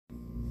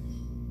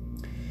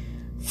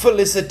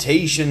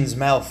Felicitations,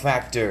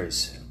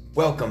 malefactors!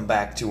 Welcome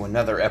back to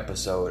another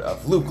episode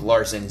of Luke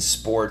Larson's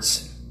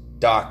Sports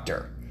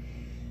Doctor.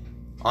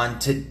 On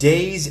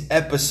today's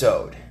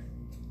episode,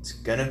 it's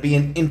going to be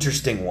an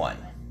interesting one.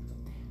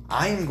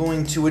 I am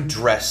going to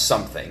address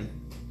something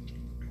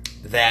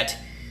that,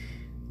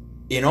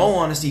 in all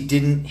honesty,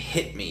 didn't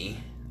hit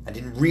me. I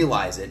didn't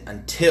realize it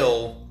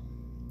until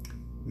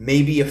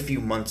maybe a few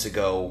months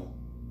ago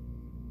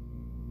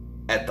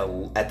at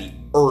the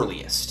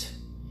earliest.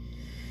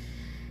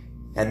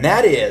 And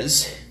that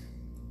is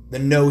the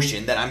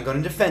notion that I'm going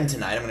to defend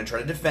tonight. I'm going to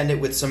try to defend it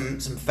with some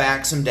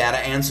facts, some data,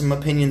 and some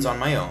opinions on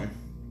my own.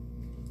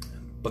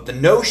 But the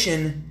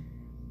notion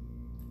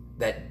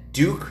that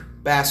Duke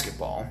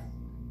basketball,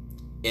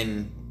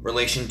 in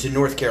relation to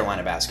North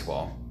Carolina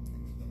basketball,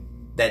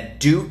 that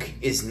Duke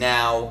is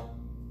now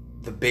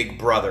the big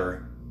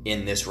brother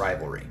in this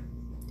rivalry.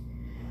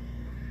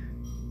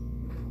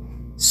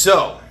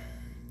 So,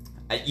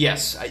 I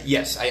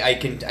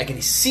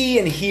can see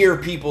and hear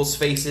people's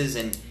faces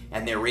and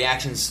their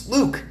reactions.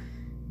 Luke,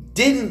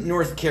 didn't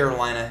North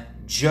Carolina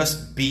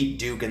just beat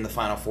Duke in the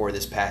Final Four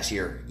this past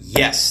year?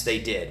 Yes, they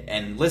did.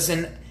 And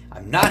listen,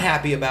 I'm not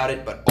happy about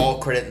it, but all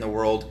credit in the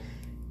world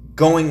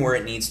going where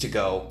it needs to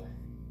go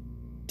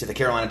to the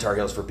Carolina Tar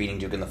Heels for beating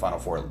Duke in the Final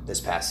Four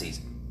this past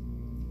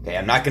season. Okay,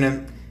 I'm not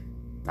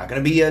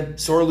gonna be a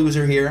sore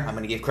loser here. I'm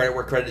gonna give credit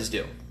where credit is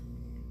due.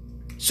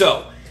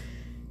 So,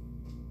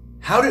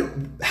 How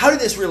did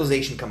this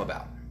realization come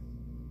about?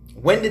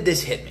 When did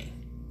this hit me?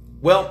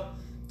 Well,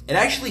 it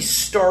actually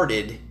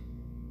started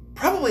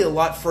probably a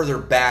lot further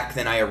back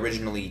than I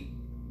originally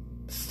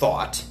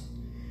thought.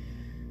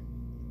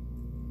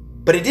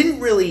 But it didn't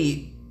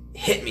really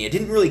hit me. It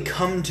didn't really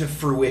come to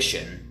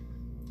fruition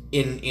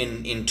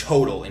in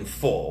total, in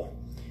full,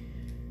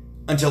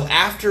 until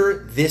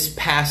after this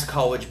past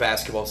college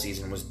basketball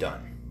season was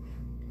done.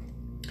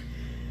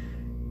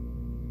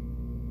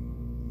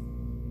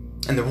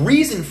 And the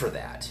reason for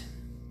that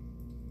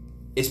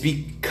is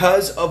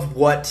because of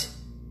what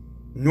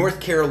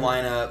North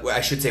Carolina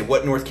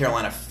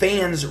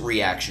fans'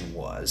 reaction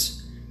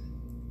was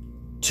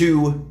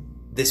to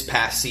this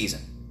past season.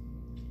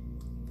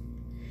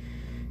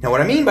 Now,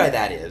 what I mean by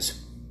that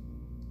is,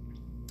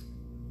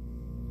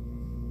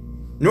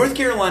 North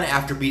Carolina,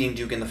 after beating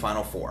Duke in the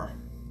Final Four,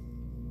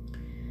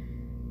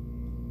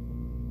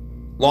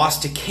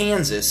 lost to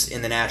Kansas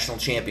in the national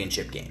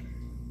championship game.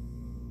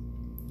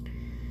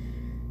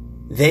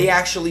 They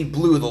actually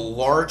blew the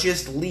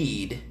largest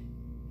lead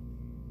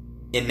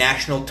in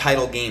national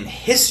title game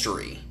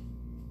history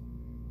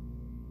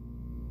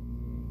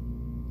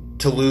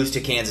to lose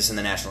to Kansas in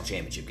the national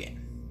championship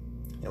game.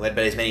 They led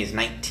by as many as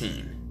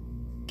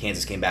 19.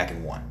 Kansas came back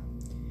and won.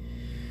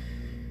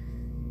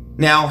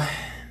 Now,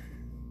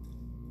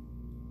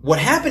 what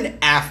happened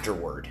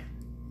afterward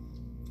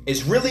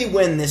is really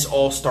when this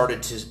all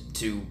started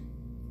to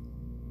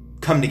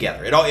come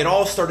together. It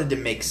all started to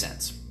make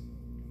sense.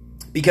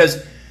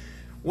 Because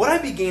what I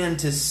began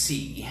to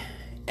see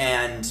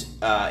and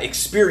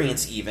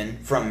experience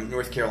even from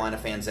North Carolina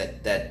fans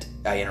that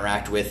I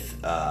interact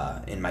with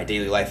in my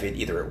daily life,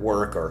 either at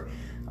work or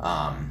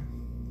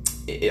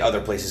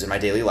other places in my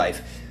daily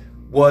life,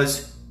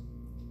 was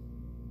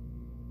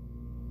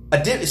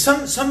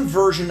some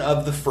version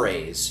of the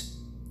phrase,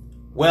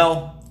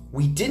 well,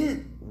 we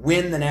didn't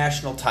win the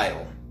national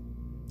title,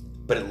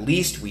 but at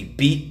least we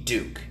beat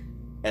Duke.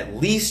 At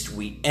least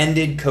we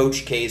ended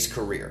Coach K's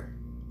career.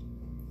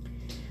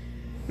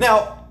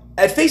 Now,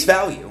 at face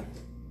value,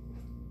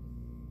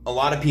 a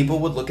lot of people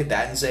would look at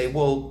that and say,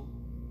 well,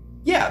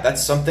 yeah,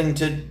 that's something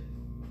to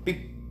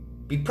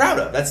be proud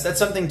of. That's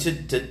something to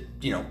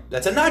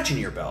that's a notch in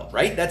your belt,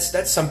 right?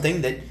 That's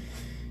something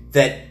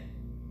that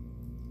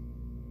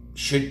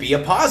should be a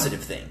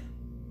positive thing.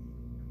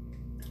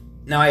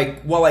 Now,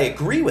 while I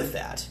agree with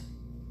that,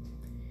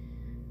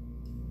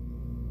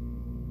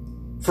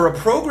 for a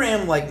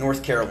program like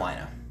North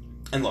Carolina,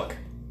 and look,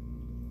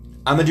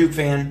 I'm a Duke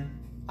fan.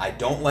 I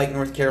don't like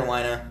North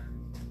Carolina,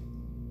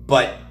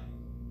 but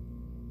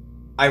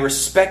I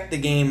respect the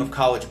game of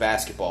college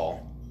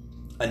basketball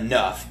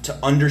enough to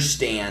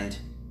understand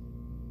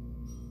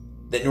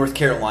that North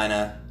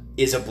Carolina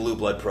is a blue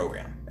blood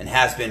program and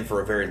has been for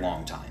a very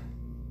long time.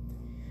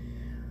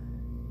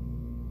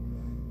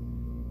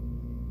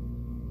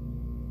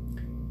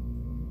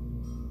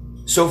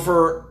 So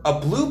for a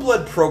blue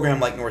blood program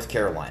like North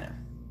Carolina,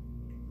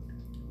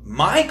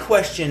 my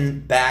question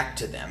back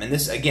to them, and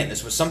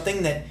this was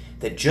something that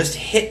just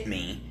hit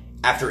me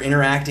after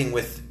interacting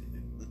with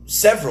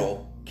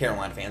several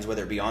Carolina fans,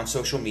 whether it be on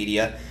social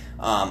media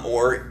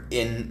or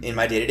in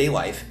my day-to-day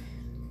life,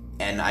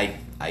 and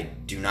I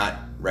do not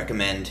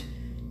recommend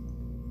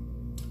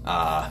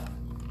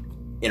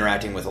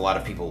interacting with a lot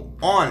of people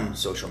on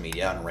social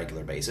media on a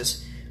regular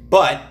basis,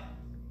 but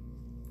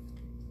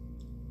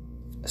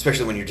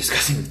especially when you're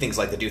discussing things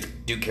like the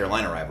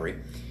Duke-Carolina rivalry.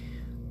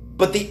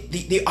 But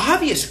the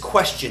obvious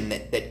question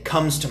that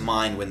comes to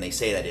mind when they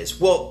say that is,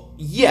 well,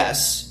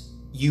 yes,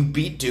 you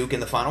beat Duke in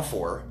the Final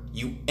Four.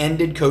 You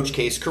ended Coach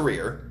K's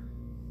career.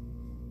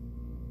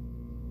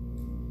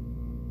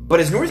 But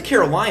as North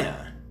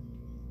Carolina,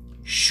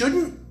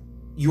 shouldn't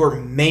your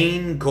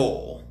main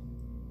goal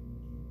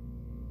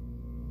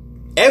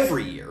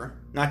every year,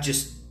 not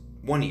just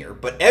one year,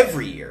 but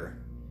every year,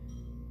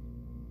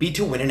 be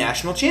to win a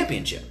national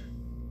championship?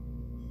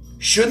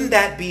 Shouldn't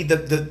that be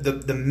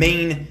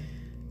the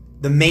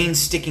main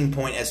sticking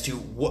point as to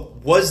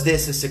was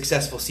this a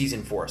successful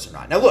season for us or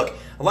not? Now look,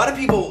 a lot of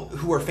people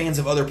who are fans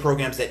of other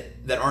programs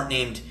that aren't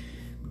named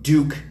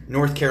Duke,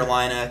 North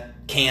Carolina,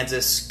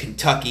 Kansas,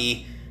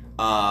 Kentucky,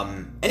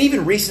 and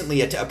even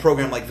recently a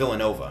program like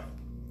Villanova,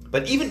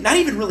 but not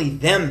even really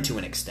them to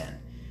an extent,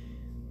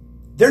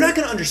 they're not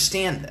going to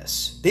understand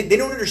this. They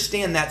don't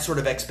understand that sort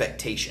of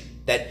expectation,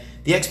 that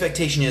the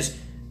expectation is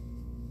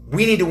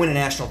we need to win a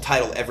national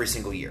title every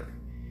single year.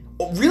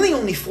 Really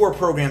only 4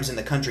 programs in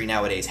the country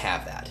nowadays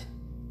have that.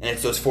 And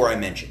it's those 4 I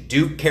mentioned: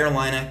 Duke,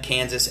 Carolina,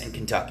 Kansas, and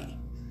Kentucky.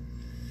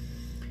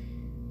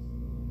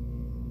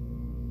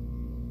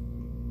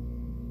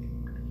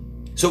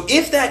 So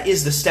if that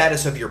is the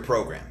status of your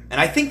program,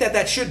 and I think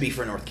that should be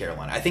for North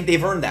Carolina, I think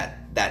they've earned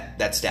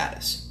that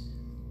status.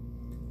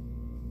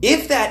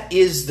 If that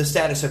is the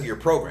status of your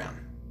program,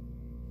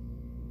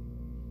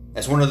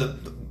 as one of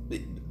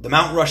the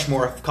Mount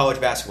Rushmore of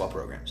college basketball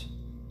programs,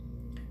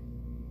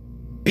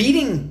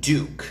 beating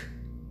Duke,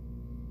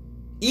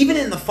 even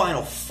in the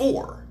Final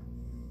Four,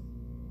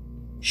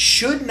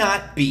 should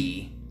not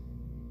be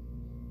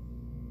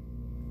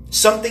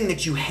something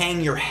that you hang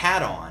your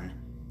hat on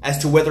as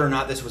to whether or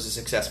not this was a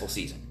successful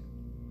season.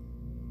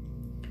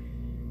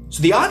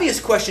 So the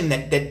obvious question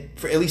that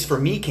at least for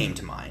me came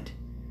to mind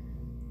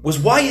was,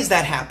 why is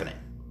that happening?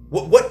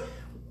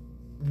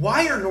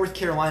 Why are North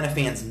Carolina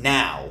fans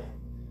now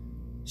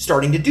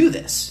starting to do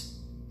this?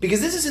 Because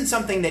this isn't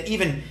something that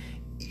even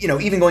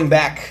going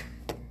back,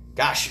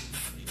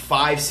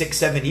 5, 6,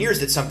 7 years,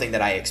 that's something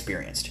that I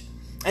experienced.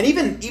 And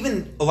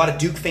even a lot of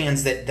Duke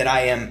fans that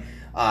I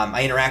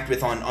interact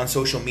with on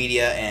social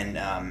media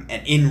and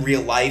in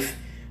real life,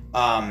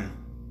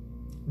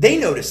 they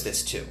notice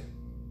this too.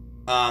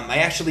 I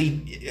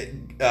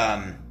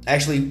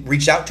actually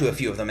reached out to a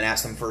few of them and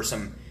asked them for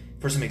some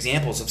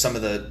examples of some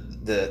of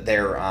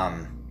their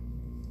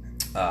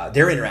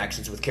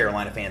interactions with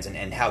Carolina fans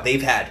and how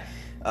they've had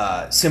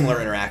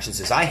similar interactions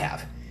as I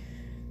have.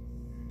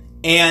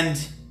 And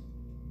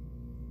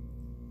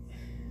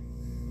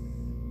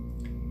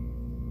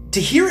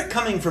to hear it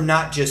coming from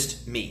not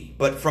just me,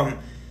 but from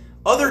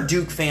other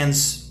Duke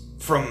fans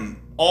from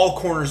all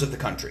corners of the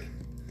country,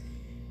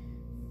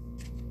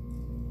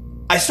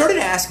 I started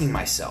asking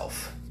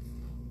myself,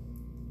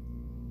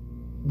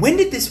 what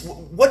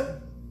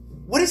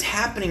is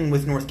happening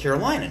with North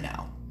Carolina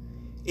now?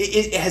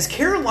 Has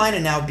Carolina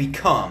now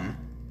become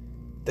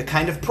the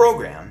kind of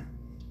program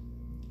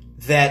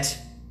that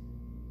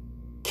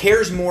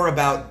cares more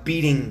about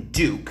beating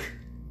Duke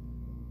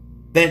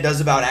than it does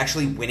about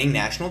actually winning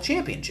national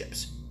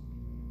championships?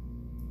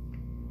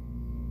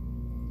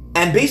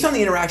 And based on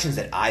the interactions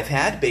that I've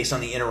had, based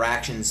on the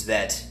interactions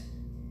that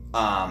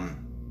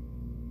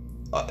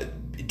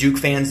Duke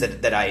fans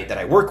that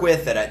I work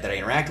with, that I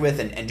interact with,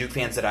 and Duke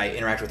fans that I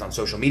interact with on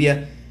social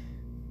media,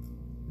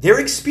 they're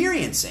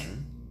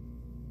experiencing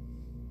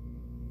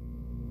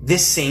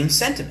this same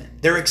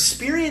sentiment. They're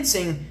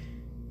experiencing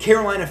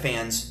Carolina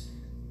fans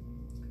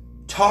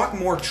talk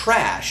more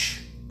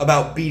trash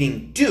about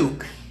beating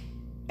Duke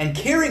and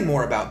caring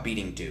more about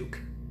beating Duke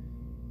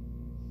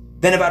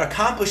than about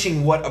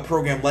accomplishing what a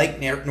program like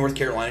North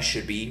Carolina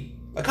should be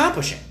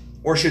accomplishing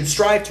or should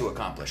strive to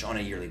accomplish on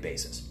a yearly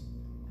basis.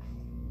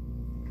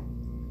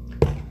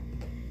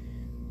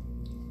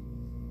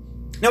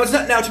 Now,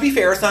 to be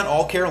fair, it's not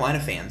all Carolina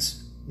fans.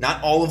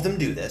 Not all of them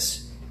do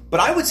this.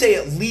 But I would say,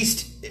 at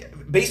least,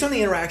 based on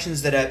the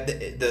interactions that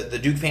the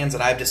Duke fans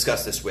that I've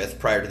discussed this with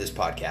prior to this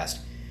podcast,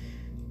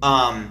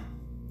 I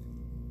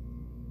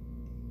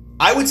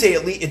would say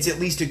it's at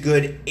least a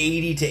good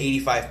 80 to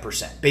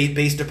 85%,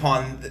 based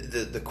upon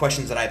the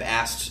questions that I've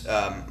asked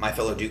my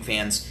fellow Duke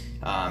fans.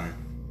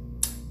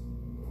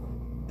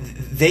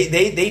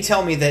 They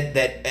tell me that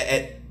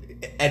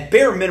at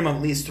bare minimum,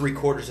 at least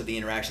 3/4 of the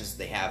interactions that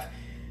they have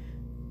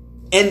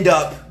end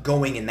up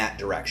going in that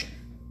direction.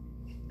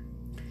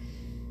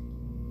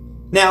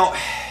 Now,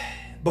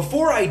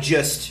 before I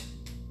just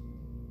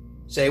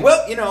say,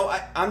 well,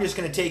 I'm just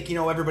going to take,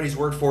 everybody's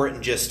word for it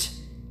and just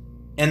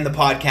end the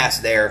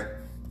podcast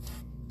there.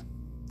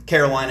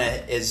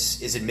 Carolina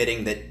is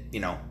admitting that,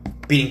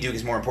 beating Duke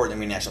is more important than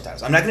winning national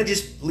titles. I'm not going to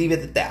just leave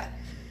it at that.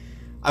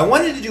 I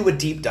wanted to do a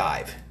deep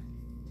dive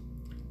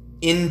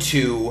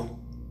into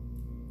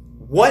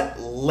what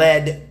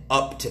led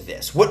up to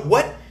this. What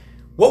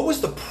was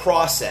the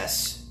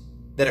process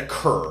that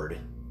occurred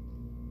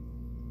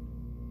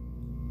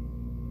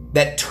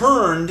that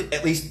turned,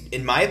 at least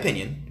in my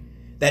opinion,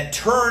 that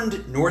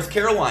turned North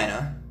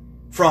Carolina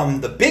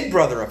from the big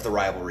brother of the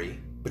rivalry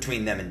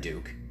between them and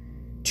Duke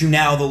to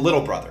now the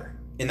little brother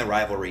in the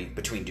rivalry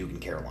between Duke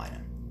and Carolina?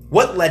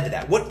 What led to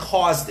that? What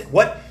caused it?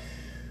 What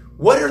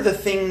are the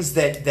things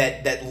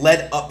that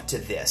led up to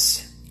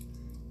this?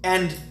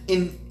 And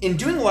in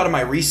doing a lot of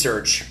my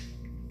research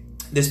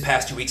this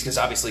past 2 weeks, because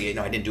obviously,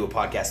 I didn't do a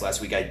podcast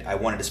last week. I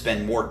wanted to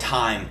spend more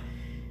time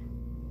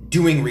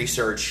doing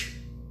research,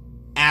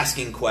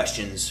 asking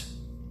questions,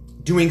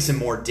 doing some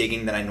more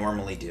digging than I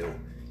normally do.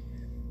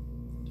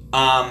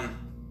 I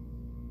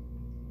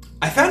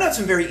found out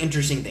some very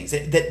interesting things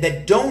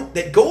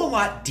that go a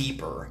lot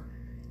deeper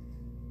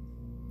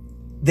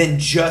than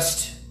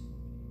just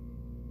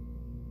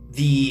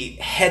the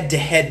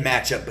head-to-head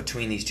matchup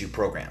between these two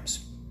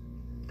programs.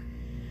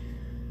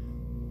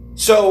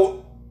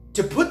 So,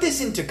 to put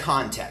this into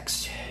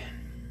context,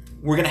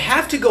 we're going to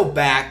have to go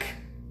back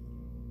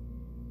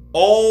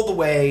all the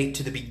way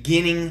to the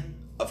beginning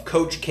of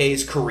Coach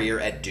K's career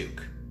at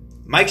Duke.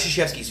 Mike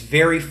Krzyzewski's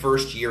very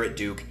first year at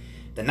Duke,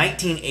 the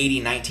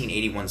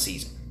 1980-1981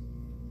 season.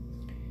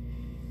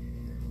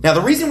 Now,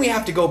 the reason we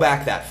have to go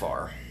back that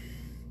far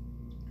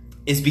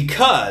is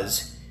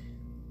because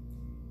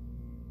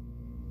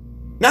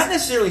not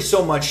necessarily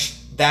so much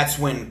that's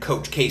when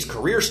Coach K's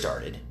career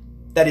started.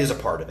 That is a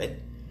part of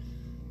it.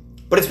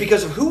 But it's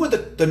because of who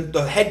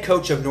the head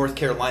coach of North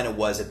Carolina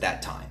was at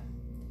that time.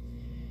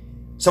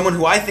 Someone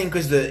who I think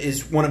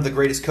is one of the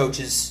greatest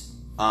coaches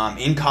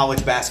in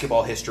college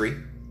basketball history,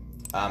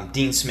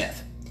 Dean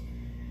Smith.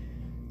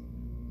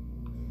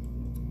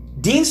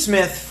 Dean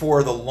Smith,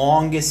 for the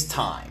longest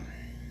time,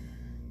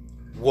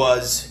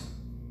 was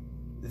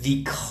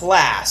the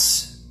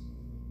class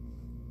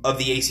of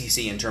the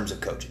ACC in terms of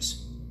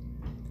coaches.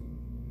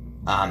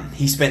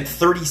 He spent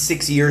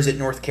 36 years at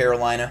North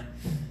Carolina.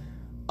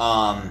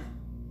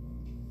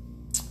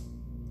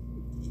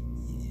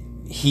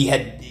 He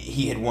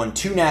had won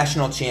 2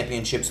 national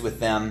championships with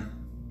them,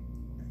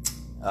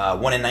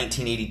 one in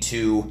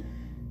 1982,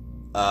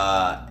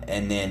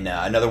 and then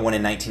another one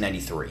in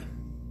 1993.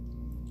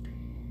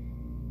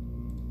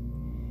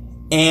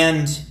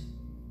 And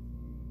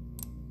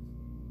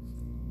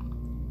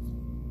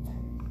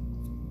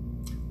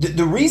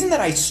the reason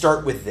that I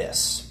start with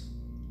this,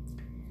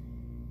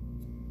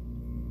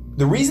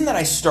 the reason that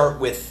I start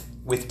with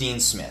Dean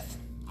Smith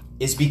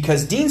is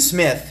because Dean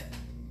Smith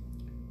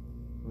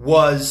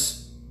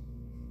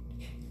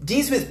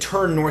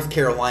turned North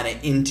Carolina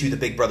into the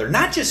big brother,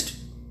 not just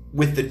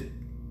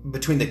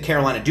between the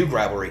Carolina-Duke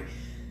rivalry,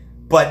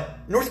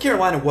 but North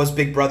Carolina was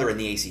big brother in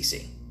the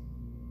ACC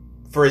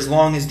for as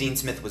long as Dean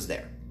Smith was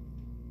there.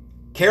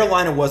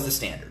 Carolina was the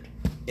standard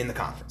in the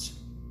conference.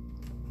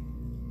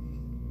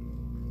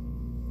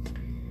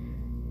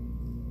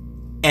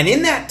 And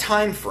in that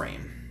time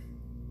frame,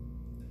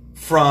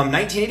 from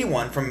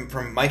 1981,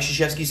 from Mike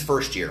Krzyzewski's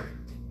first year,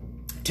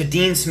 to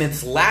Dean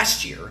Smith's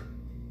last year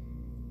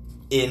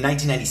in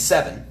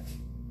 1997,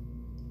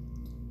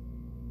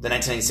 the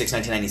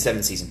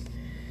 1996-1997 season,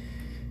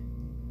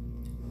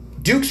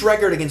 Duke's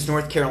record against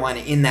North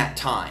Carolina in that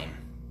time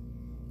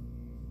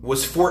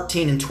was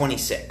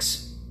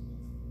 14-26.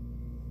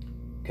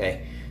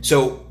 Okay?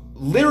 So,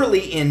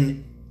 literally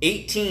in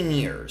 18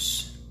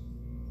 years,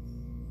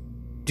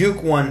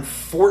 Duke won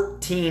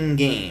 14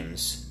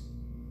 games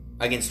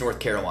against North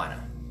Carolina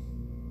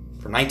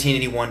from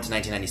 1981 to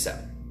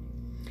 1997.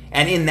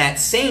 And in that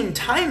same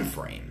time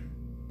frame,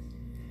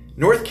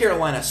 North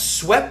Carolina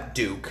swept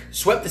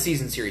the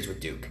season series with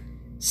Duke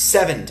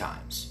 7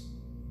 times.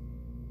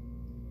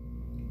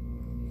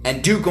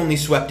 And Duke only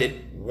swept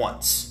it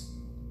once.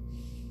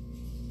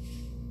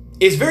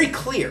 It's very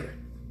clear.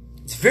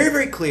 It's very,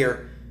 very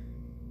clear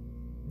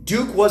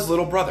Duke was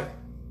little brother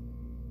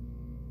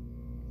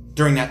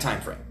during that time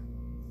frame.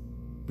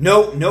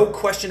 No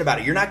question about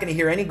it. You're not going to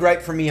hear any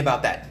gripe from me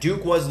about that.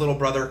 Duke was little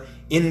brother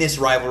in this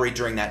rivalry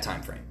during that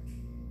time frame.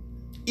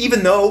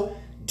 Even though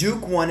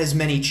Duke won as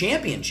many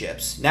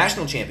championships,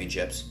 national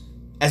championships,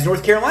 as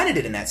North Carolina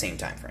did in that same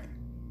time frame.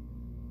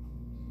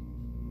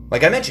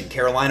 Like I mentioned,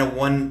 Carolina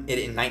won it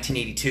in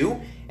 1982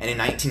 and in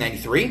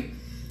 1993.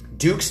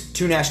 Duke's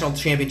 2 national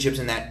championships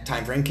in that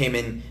time frame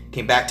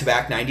came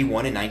back-to-back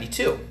 91 and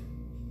 92.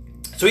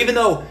 So even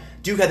though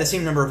Duke had the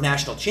same number of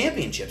national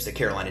championships that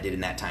Carolina did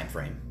in that time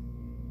frame,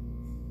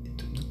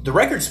 the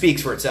record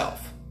speaks for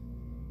itself.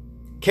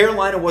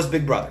 Carolina was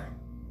big brother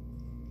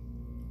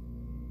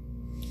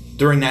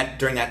during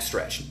that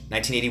stretch,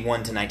 1981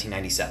 to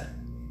 1997.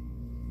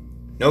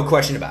 No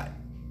question about it.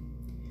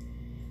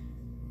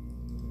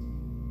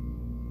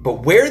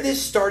 But where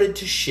this started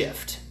to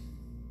shift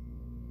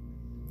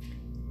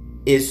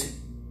is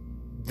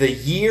the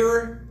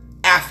year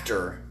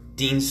after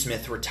Dean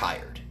Smith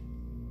retired.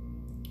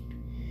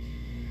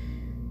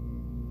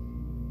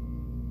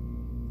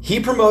 He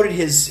promoted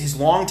his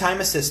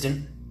longtime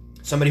assistant,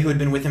 somebody who had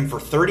been with him for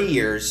 30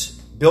 years.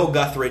 Bill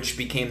Guthridge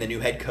became the new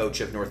head coach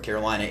of North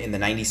Carolina in the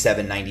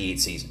 97-98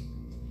 season.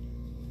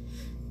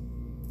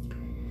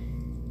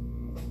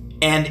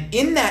 And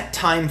in that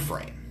time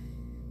frame,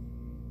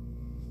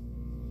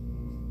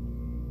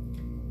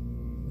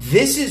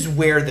 this is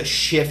where the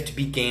shift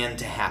began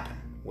to happen,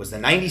 was the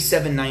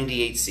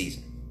 97-98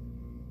 season.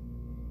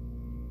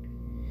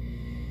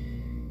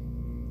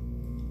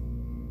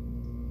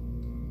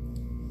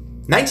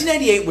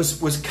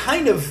 $1998 was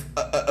kind of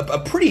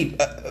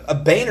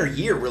a banner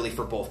year, really,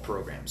 for both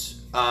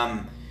programs.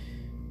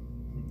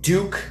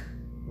 Duke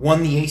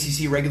won the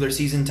ACC regular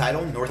season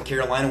title. North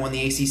Carolina won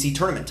the ACC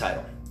tournament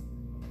title.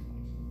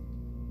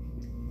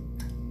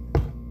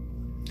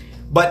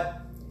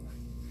 But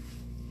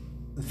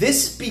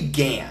this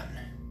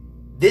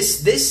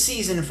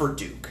season for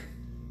Duke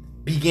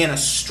began a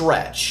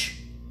stretch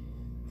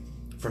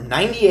from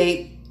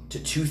 98 to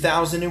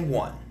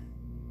 2001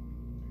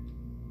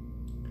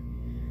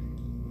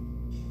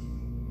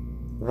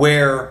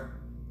 where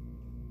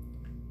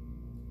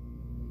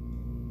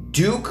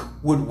Duke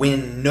would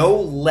win no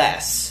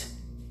less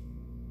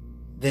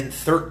than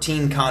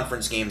 13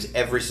 conference games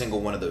every single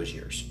one of those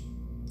years.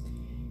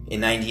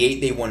 In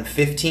 98, they won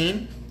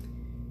 15.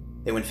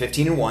 They went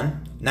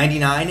 15-1.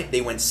 99,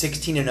 they went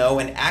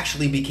 16-0 and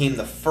actually became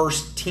the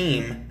first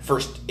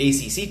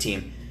ACC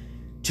team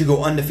to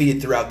go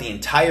undefeated throughout the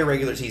entire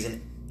regular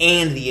season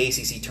and the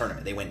ACC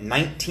tournament. They went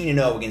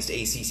 19-0 against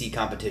ACC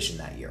competition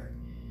that year.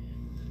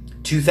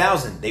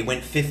 2000, they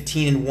went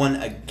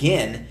 15-1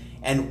 again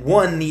and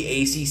won the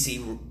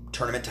ACC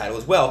tournament title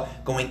as well,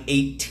 going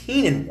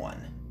 18-1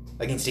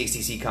 against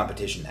ACC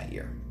competition that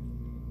year.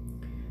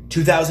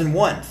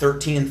 2001,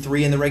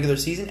 13-3 in the regular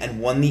season and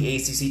won the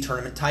ACC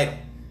tournament title.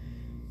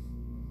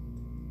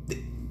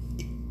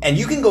 And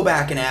you can go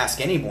back and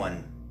ask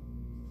anyone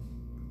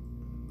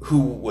who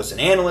was an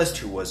analyst,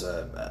 who was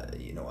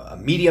a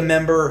media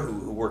member,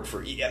 who worked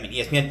for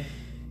ESPN.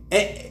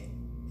 And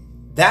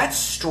that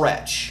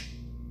stretch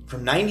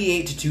from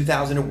 98 to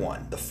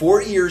 2001, the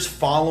 4 years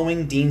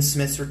following Dean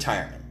Smith's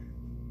retirement,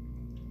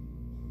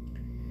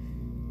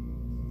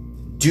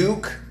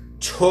 Duke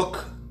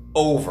took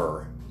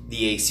over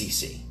the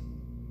ACC.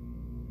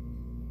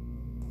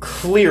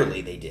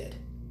 Clearly they did.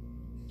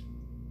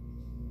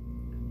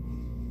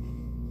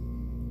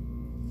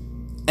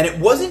 And it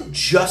wasn't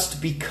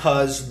just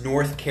because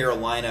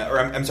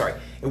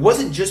it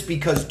wasn't just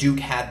because Duke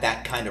had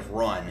that kind of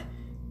run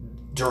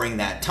during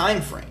that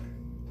time frame.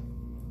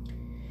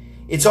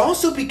 It's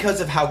also because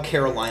of how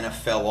Carolina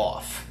fell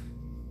off.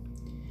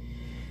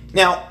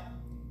 Now,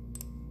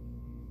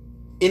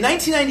 in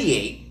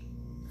 1998,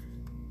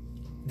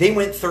 they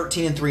went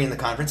 13-3 in the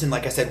conference and,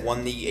 like I said,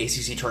 won the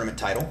ACC tournament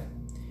title.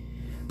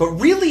 But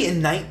really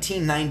in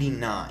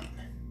 1999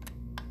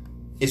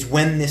 is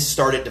when this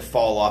started to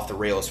fall off the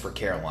rails for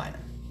Carolina.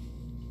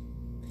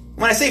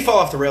 When I say fall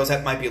off the rails,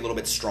 that might be a little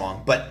bit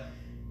strong, but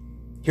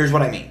here's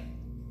what I mean.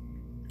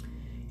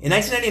 In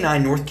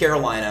 1999, North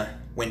Carolina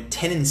went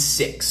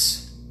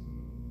 10-6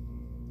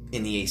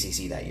 in the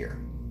ACC that year.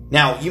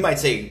 Now, you might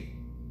say,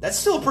 that's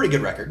still a pretty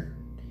good record.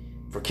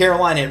 For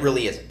Carolina, it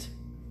really isn't.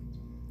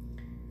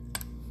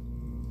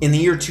 In the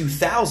year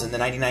 2000, the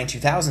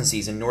 99-2000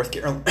 season, North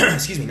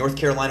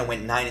Carolina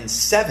went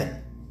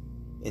 9-7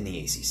 in the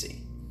ACC.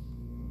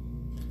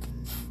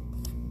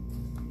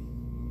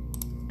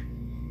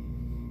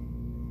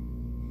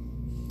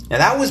 Now,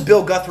 that was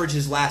Bill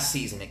Guthridge's last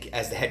season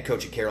as the head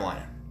coach at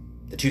Carolina,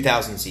 the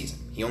 2000 season.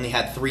 He only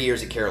had 3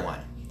 years at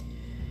Carolina.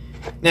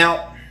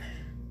 Now,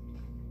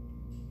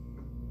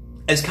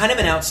 as kind of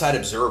an outside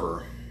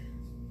observer,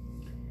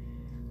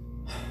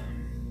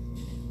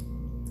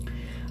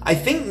 I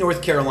think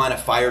North Carolina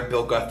fired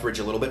Bill Guthridge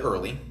a little bit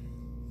early.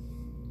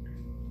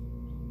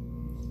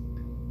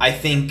 I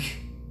think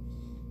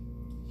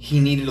he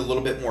needed a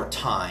little bit more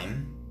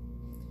time.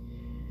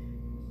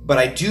 But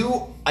I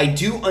do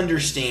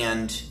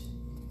understand.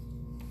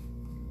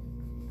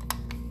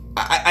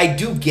 I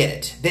do get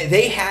it.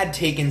 They had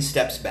taken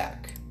steps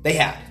back. They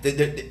had.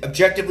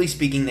 Objectively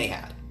speaking, they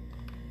had.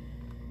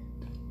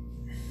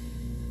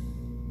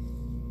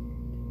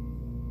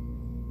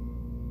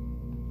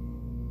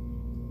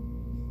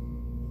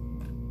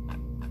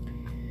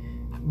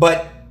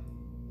 But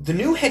the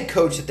new head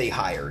coach that they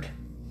hired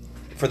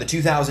for the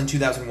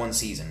 2000-2001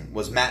 season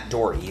was Matt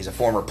Doherty. He's a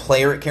former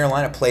player at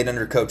Carolina, played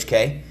under Coach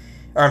K.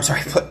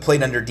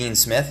 Played under Dean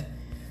Smith.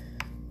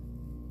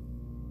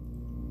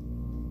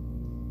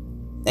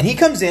 And he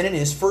comes in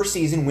his first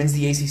season wins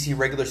the ACC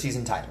regular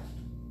season title.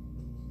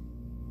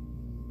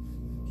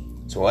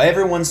 So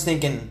everyone's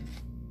thinking,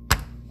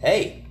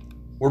 hey,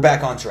 we're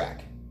back on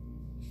track.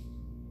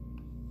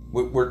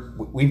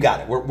 We've got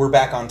it. We're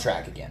back on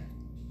track again.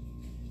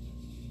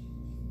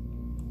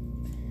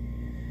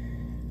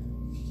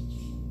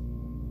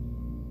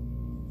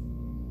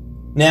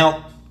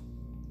 Now,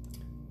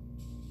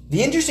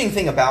 the interesting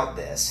thing about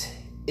this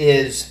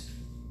is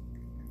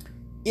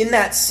in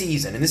that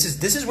season, and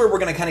this is where we're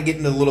going to kind of get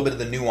into a little bit of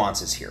the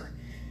nuances here.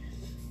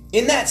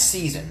 In that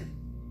season,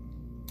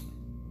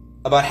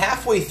 about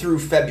halfway through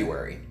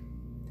February,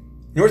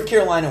 North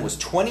Carolina was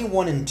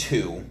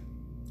 21-2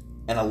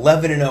 and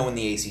 11-0 in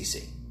the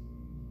ACC.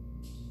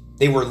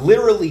 They were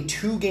literally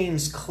 2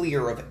 games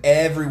clear of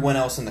everyone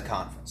else in the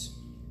conference.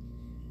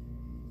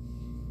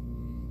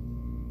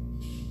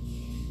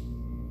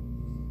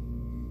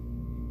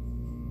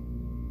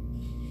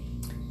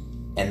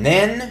 And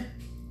then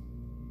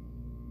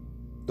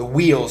the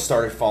wheels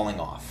started falling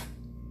off.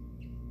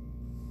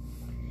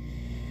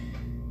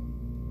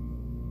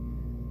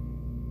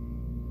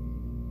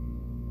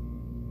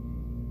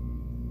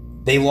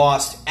 They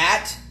lost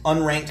at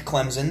unranked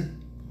Clemson.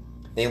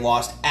 They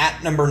lost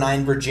at number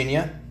 9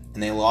 Virginia,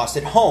 and they lost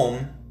at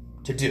home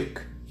to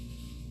Duke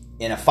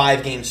in a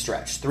 5-game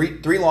stretch.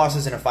 Three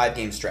losses in a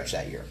 5-game stretch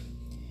that year.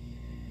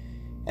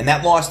 And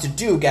that loss to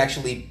Duke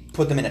actually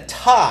put them in a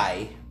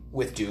tie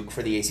with Duke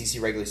for the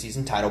ACC regular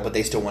season title, but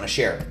they still want to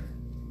share it.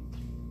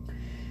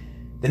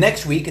 The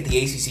next week at the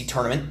ACC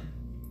tournament,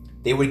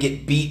 they would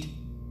get beat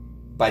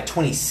by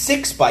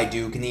 26 by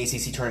Duke in the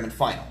ACC tournament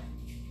final.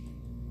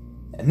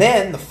 And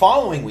then the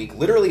following week,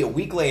 literally a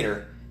week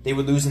later, they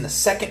would lose in the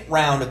second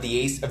round of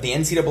the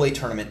NCAA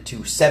tournament to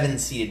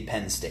 7-seeded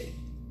Penn State.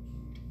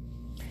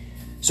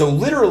 So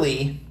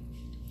literally,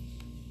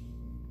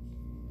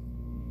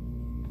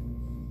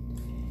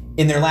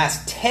 in their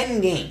last 10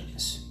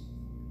 games,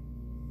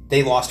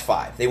 they lost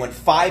 5. They went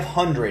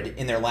 500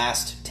 in their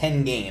last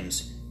 10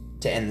 games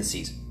to end the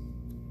season,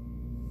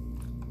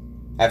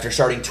 after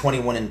starting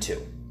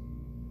 21-2.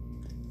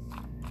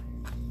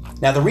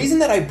 Now, the reason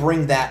that I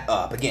bring that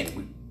up,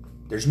 again,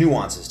 there's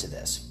nuances to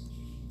this,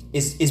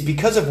 is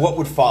because of what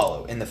would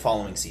follow in the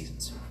following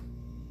seasons.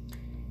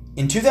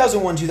 In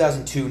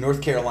 2001-2002,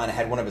 North Carolina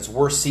had one of its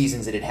worst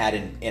seasons it had had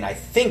in I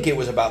think it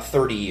was about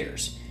 30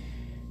 years.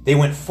 They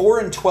went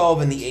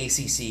 4-12 in the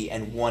ACC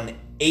and won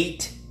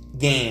 8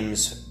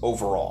 games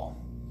overall.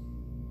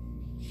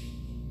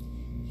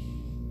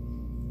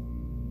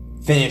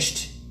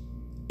 Finished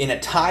in a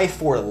tie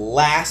for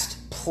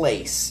last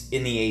place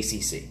in the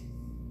ACC.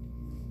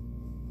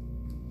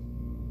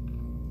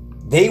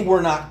 They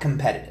were not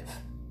competitive.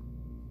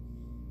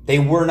 They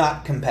were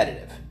not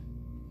competitive.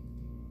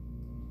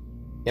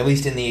 At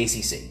least in the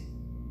ACC.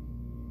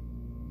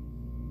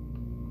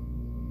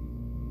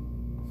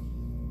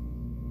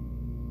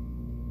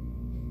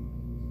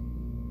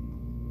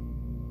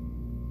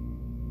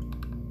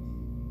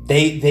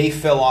 They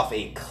fell off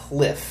a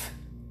cliff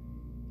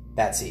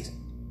that season.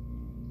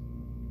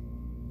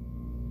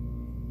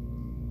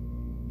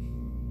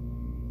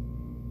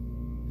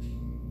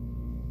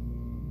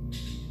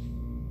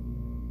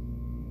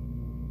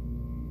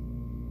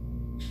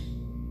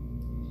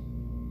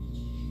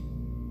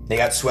 They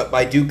got swept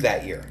by Duke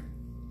that year.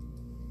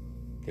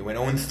 They went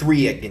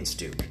 0-3 against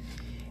Duke.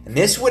 And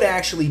this would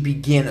actually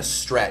begin a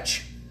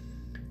stretch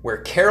where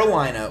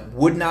Carolina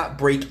would not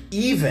break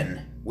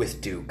even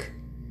with Duke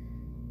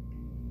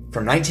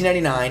from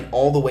 1999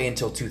 all the way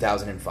until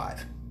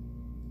 2005.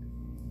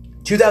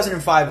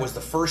 2005 was the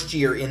first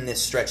year in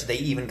this stretch they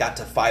even got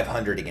to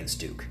 500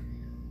 against Duke.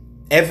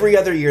 Every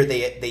other year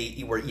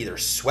they were either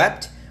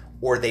swept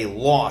or they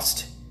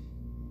lost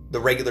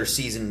the regular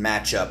season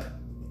matchup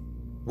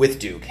with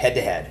Duke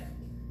head-to-head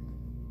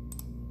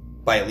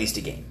by at least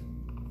a game.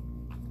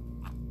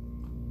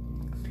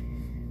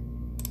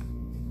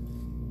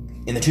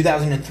 In the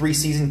 2003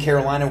 season,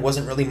 Carolina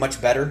wasn't really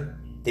much better.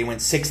 They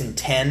went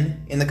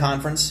 6-10 in the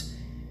conference.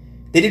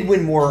 They did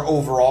win more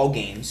overall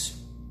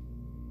games,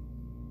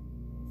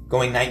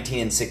 going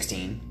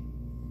 19-16.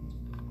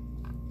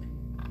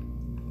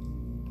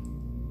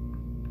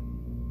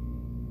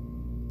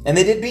 And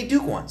they did beat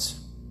Duke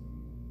once.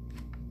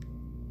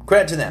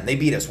 Credit to them. They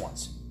beat us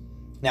once.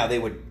 Now, they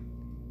would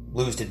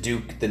lose to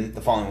Duke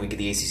the following week of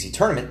the ACC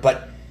tournament,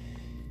 but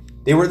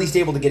they were at least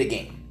able to get a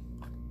game.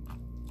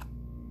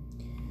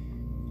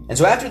 And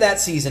so after that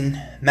season,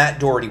 Matt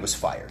Doherty was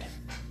fired.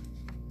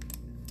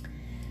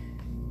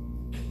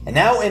 And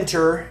now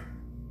enter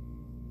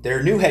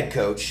their new head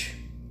coach,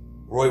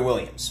 Roy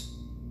Williams.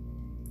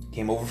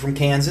 Came over from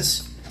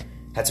Kansas,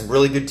 had some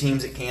really good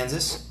teams at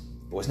Kansas,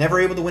 but was never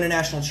able to win a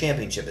national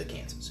championship at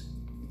Kansas.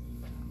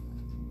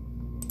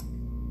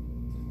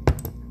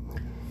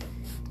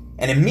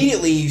 And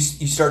immediately you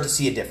start to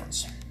see a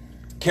difference.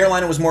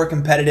 Carolina was more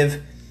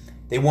competitive.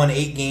 They won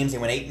 8 games. They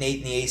went 8-8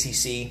 in the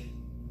ACC.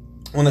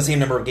 Won the same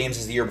number of games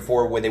as the year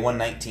before, where they won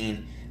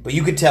 19. But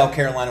you could tell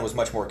Carolina was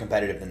much more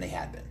competitive than they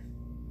had been.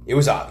 It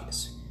was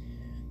obvious.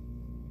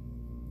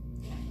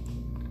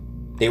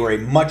 They were a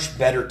much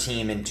better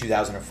team in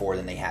 2004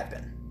 than they had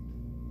been.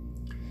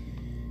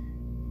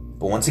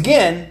 But once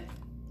again,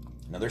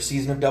 another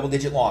season of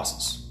double-digit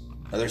losses.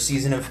 Another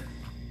season of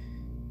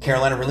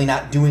Carolina really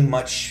not doing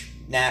much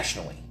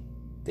nationally.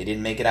 They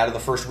didn't make it out of the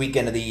first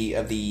weekend of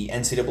the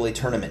NCAA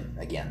tournament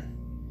again.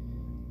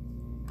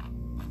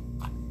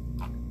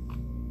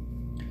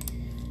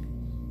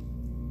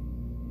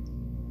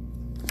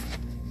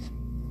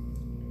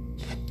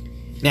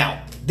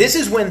 Now, this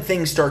is when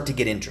things start to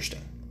get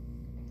interesting.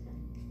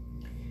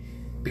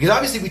 Because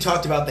obviously we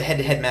talked about the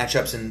head-to-head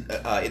matchups and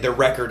their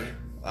record,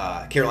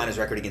 Carolina's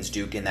record against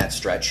Duke in that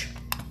stretch.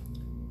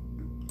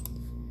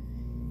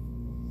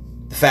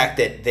 The fact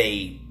that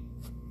they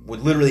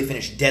would literally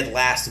finish dead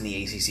last in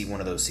the ACC one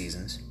of those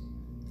seasons.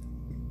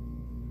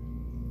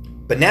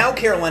 But now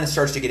Carolina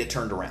starts to get it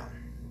turned around.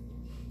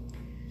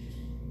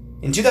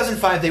 In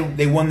 2005,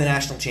 they won the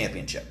national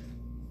championship.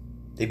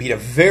 They beat a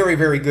very,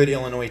 very good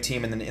Illinois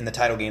team in the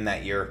title game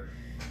that year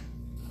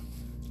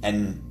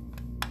and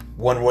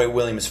won Roy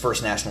Williams'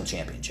 first national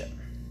championship.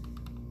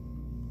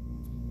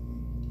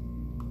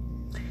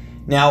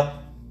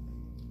 Now,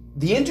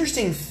 the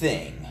interesting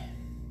thing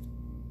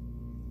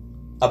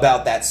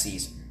about that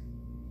season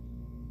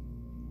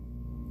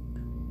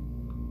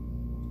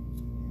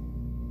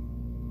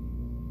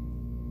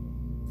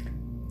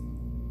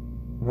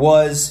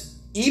was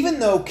even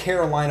though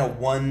Carolina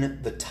won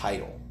the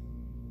title,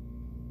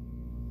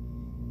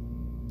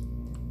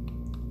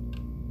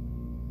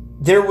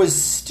 there was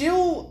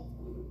still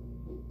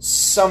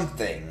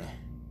something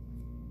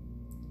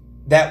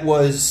that I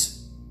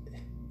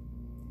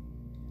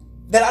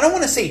don't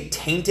want to say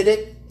tainted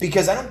it,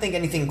 because I don't think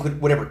anything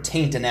would ever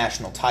taint a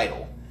national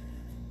title.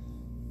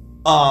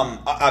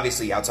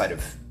 Obviously outside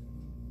of,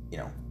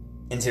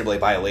 NCAA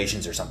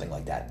violations or something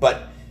like that.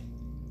 But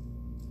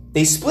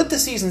they split the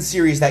season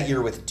series that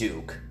year with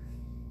Duke.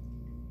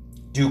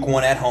 Duke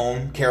won at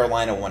home,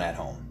 Carolina won at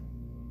home.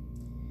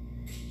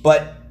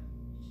 But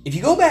if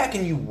you go back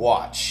and you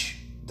watch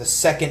the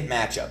second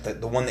matchup,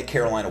 the one that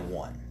Carolina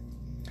won,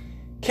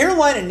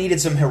 Carolina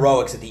needed some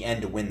heroics at the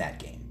end to win that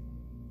game.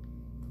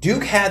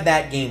 Duke had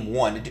that game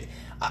won.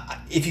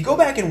 If you go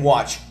back and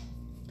watch,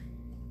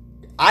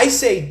 I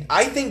think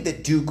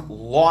that Duke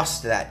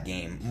lost that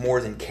game more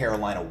than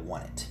Carolina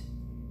won it.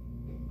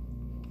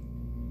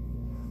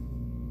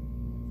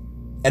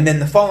 And then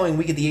the following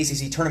week at the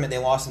ACC tournament, they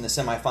lost in the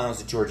semifinals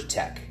to Georgia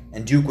Tech.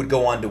 And Duke would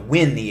go on to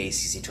win the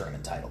ACC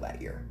tournament title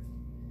that year.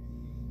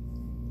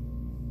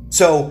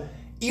 So,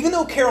 even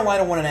though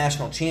Carolina won a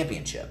national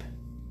championship,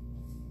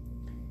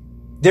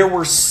 there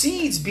were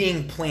seeds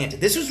being planted.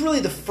 This was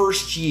really the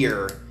first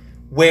year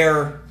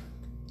where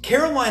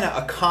Carolina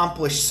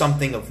accomplished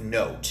something of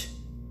note,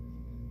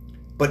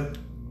 but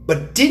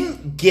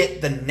didn't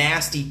get the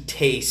nasty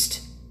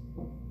taste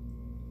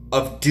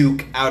of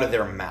Duke out of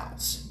their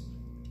mouths.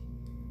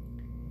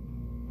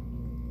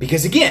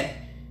 Because again,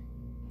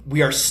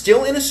 we are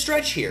still in a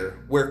stretch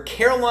here where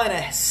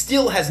Carolina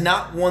still has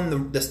not won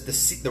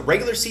the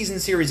regular season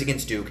series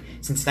against Duke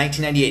since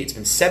 1998. It's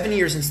been 7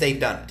 years since they've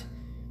done it.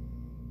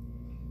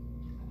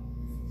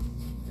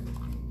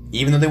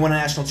 Even though they won a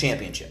national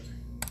championship.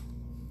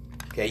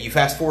 Okay, you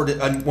fast forward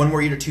one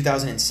more year to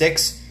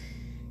 2006.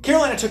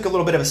 Carolina took a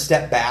little bit of a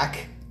step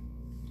back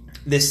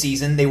this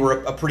season. They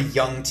were a pretty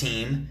young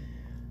team.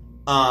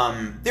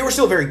 They were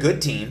still a very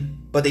good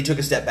team, but they took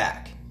a step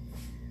back.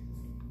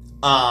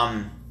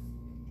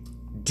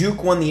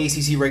 Duke won the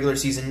ACC regular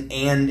season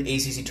and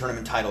ACC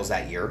tournament titles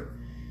that year.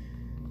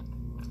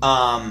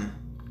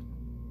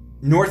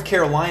 North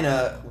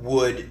Carolina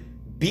would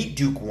beat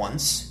Duke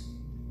once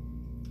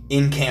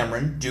in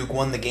Cameron. Duke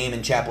won the game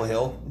in Chapel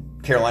Hill.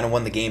 Carolina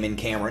won the game in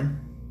Cameron.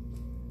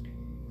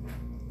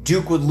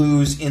 Duke would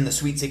lose in the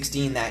Sweet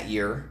 16 that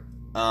year,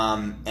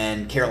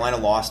 and Carolina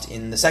lost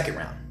in the second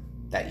round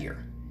that year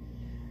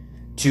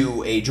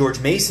to a George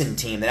Mason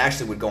team that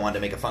actually would go on to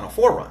make a Final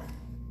Four run.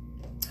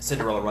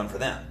 Cinderella run for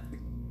them.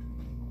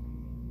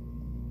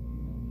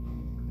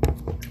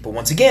 But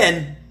once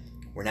again,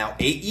 we're now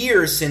 8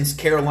 years since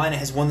Carolina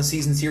has won the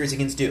season series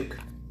against Duke.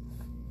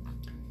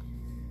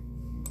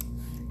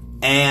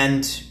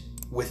 And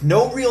with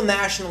no real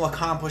national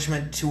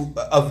accomplishment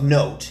of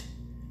note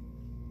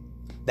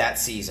that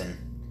season,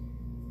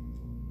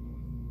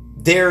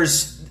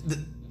 there's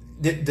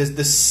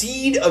the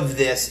seed of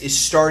this is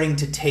starting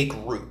to take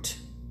root.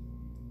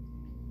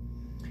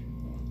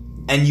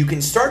 And you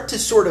can start to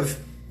sort of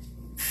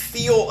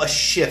feel a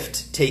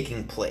shift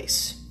taking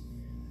place.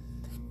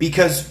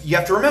 Because you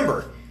have to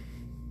remember,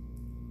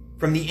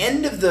 from the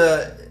end of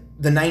the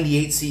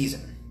 98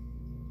 season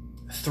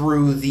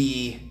through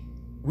the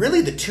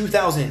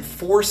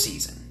 2004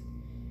 season,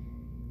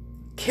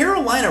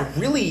 Carolina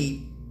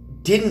really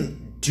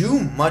didn't do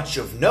much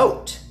of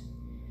note.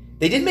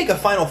 They did make a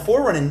Final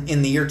Four run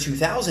in the year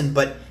 2000,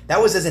 but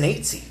that was as an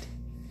 8 seed.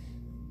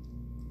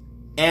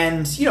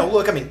 And,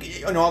 look,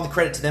 all the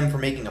credit to them for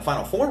making a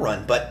Final Four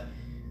run, but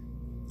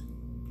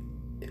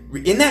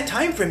in that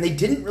time frame, they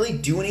didn't really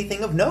do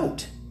anything of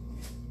note.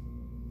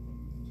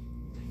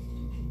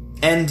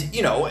 And,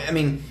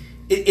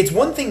 it's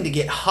one thing to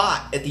get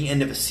hot at the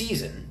end of a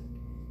season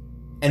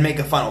and make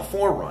a Final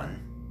Four run.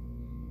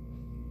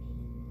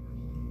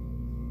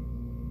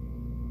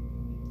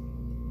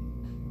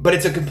 But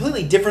it's a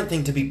completely different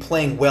thing to be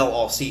playing well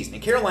all season.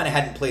 And Carolina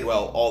hadn't played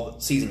well all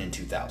season in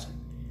 2000.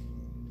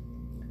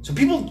 So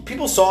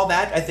people saw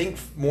that, I think,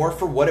 more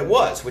for what it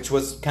was, which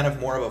was kind of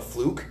more of a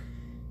fluke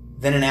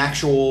than an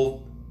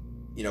actual,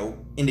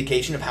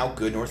 indication of how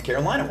good North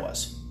Carolina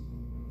was.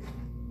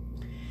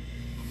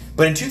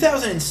 But in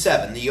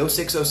 2007, the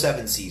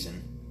 06-07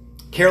 season,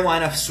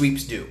 Carolina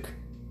sweeps Duke.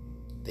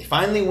 They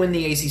finally win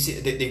the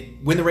ACC. They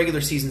win the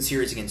regular season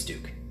series against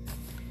Duke.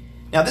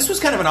 Now, this was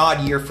kind of an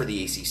odd year for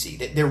the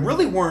ACC. There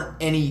really weren't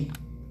any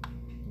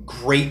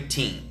great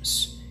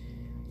teams.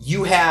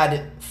 You had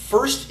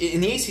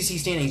in the ACC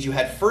standings, you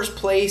had first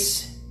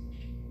place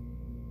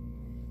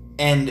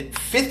and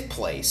fifth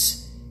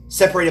place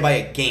separated by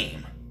a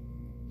game.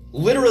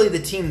 Literally, the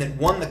team that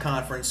won the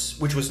conference,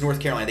 which was North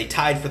Carolina, they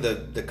tied for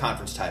the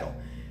conference title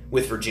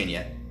with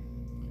Virginia.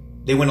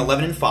 They went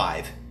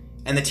 11-5,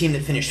 and the team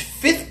that finished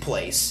fifth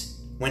place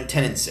went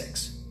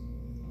 10-6.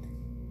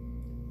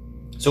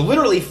 So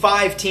literally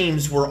 5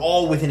 teams were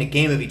all within a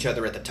game of each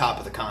other at the top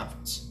of the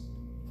conference.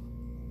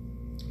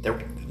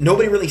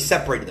 Nobody really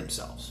separated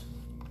themselves.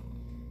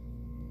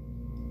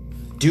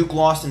 Duke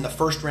lost in the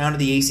first round of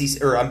the ACC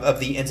or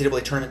of the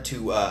NCAA tournament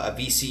to a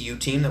VCU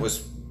team that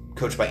was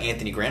coached by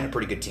Anthony Grant, a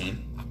pretty good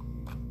team.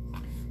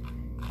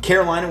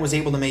 Carolina was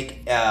able to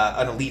make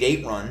an Elite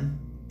Eight run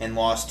and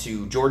lost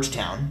to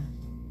Georgetown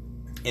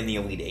in the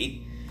Elite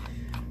Eight.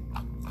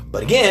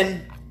 But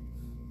again,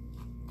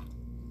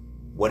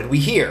 what did we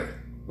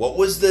hear? What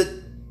was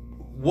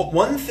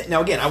one thing?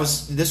 Now again,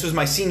 this was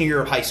my senior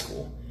year of high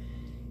school,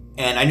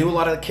 and I knew a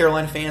lot of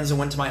Carolina fans that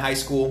went to my high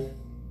school,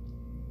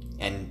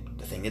 and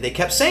the thing that they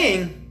kept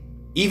saying,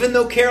 even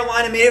though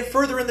Carolina made it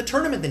further in the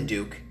tournament than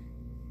Duke,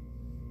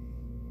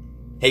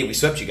 hey, we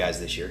swept you guys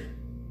this year.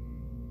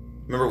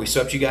 Remember we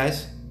swept you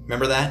guys?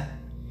 Remember that?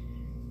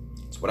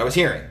 That's what I was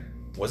hearing.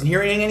 Wasn't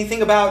hearing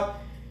anything about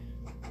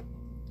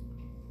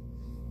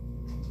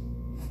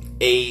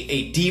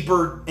a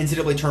deeper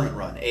NCAA tournament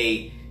run.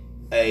 Hey,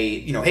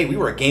 we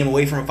were a game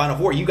away from a Final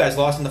Four. You guys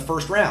lost in the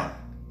first round.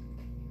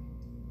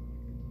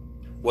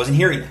 Wasn't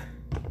hearing that.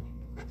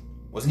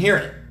 Wasn't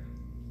hearing it.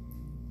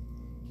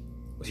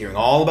 Was hearing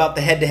all about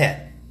the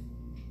head-to-head.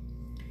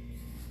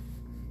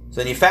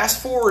 So then you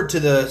fast forward to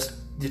the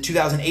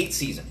 2008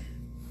 season.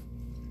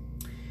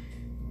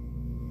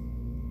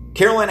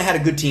 Carolina had a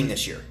good team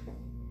this year.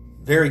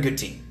 Very good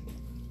team.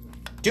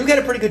 Duke had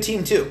a pretty good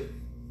team too.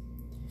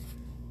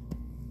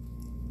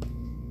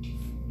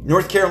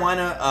 North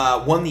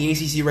Carolina won the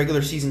ACC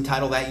regular season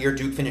title that year.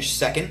 Duke finished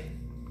second.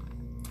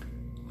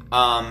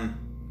 And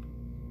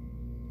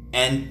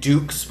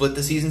Duke split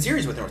the season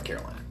series with North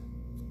Carolina.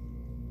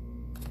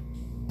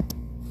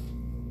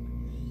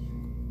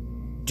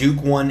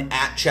 Duke won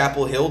at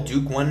Chapel Hill.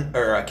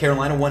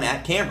 Carolina won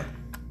at Cameron.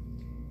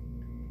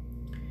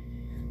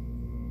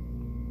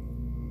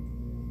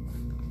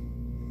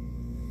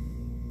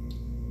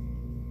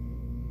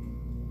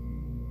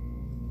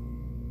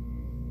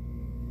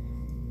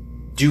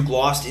 Duke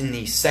lost in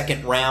the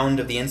second round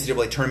of the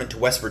NCAA tournament to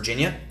West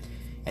Virginia,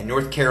 and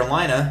North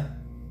Carolina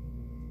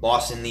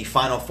lost in the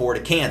Final Four to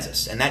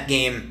Kansas. And that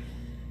game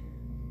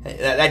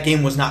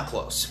was not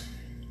close.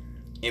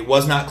 It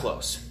was not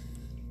close.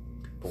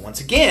 But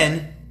once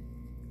again,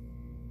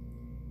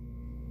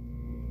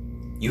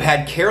 you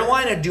had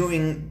Carolina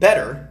doing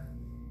better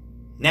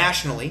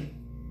nationally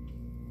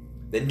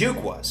than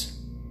Duke was.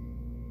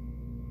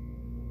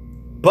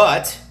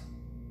 But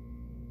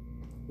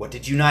what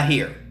did you not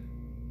hear?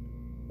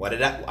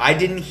 I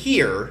didn't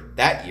hear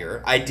that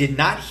year. I did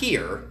not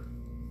hear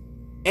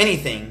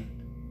anything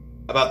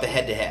about the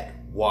head-to-head.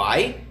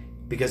 Why?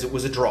 Because it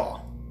was a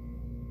draw.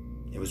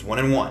 It was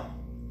 1-1.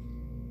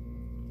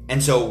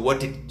 And so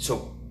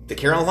the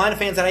Carolina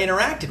fans that I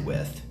interacted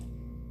with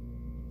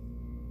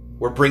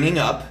were bringing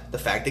up the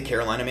fact that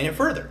Carolina made it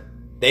further.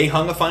 They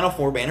hung a Final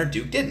Four banner.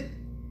 Duke didn't.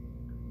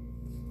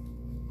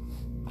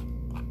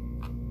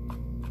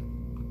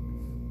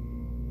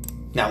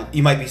 Now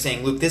you might be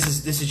saying, Luke, this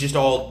is just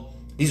all.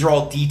 These are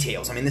all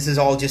details. I mean, this is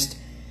all just.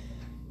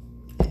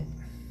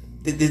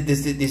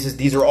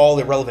 These are all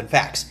irrelevant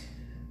facts.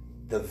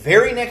 The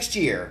very next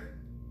year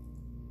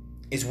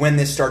is when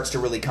this starts to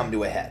really come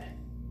to a head.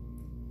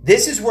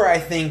 This is where I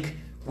think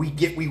we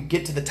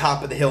get to the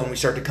top of the hill and we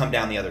start to come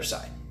down the other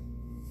side.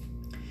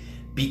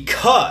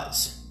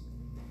 Because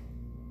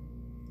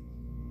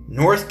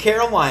North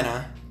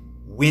Carolina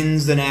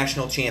wins the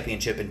national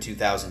championship in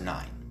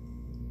 2009.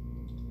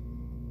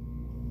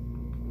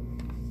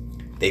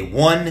 They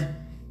won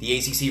the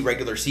ACC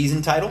regular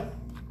season title.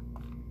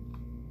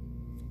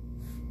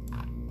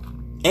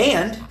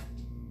 And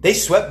they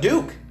swept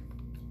Duke.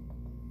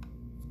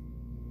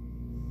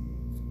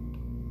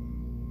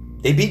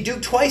 They beat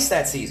Duke twice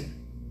that season.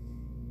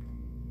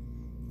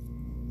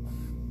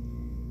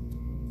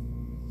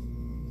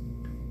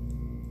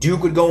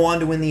 Duke would go on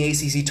to win the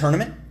ACC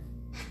tournament.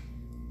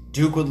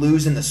 Duke would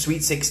lose in the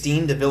Sweet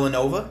 16 to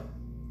Villanova,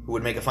 who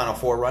would make a Final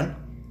Four run.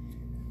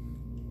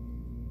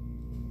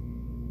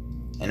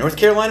 And North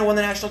Carolina won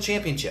the national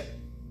championship.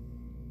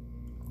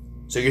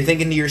 So you're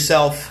thinking to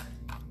yourself,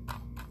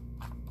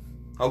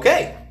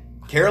 okay,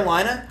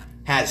 Carolina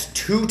has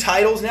 2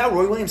 titles now.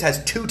 Roy Williams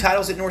has 2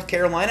 titles at North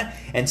Carolina.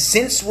 And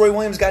since Roy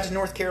Williams got to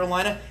North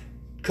Carolina,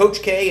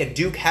 Coach K and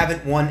Duke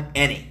haven't won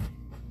any.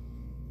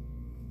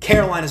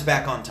 Carolina's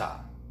back on top.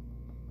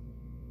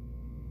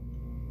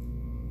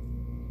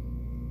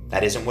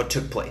 That isn't what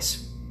took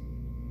place.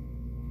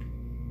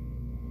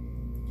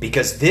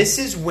 Because this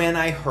is when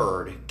I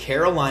heard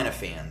Carolina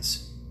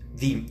fans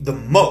the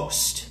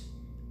most.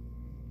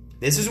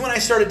 This is when I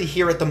started to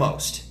hear it the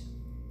most.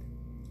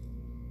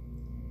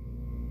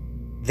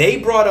 They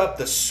brought up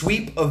the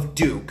sweep of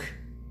Duke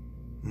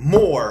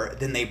more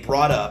than they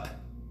brought up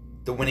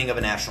the winning of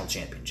a national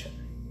championship.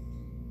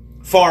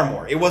 Far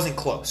more. It wasn't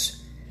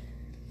close.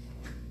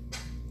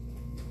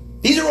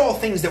 These are all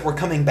things that were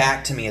coming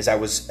back to me as I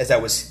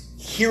was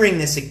hearing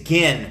this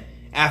again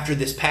after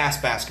this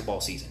past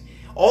basketball season.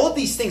 All of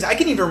these things, I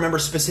can even remember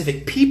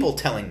specific people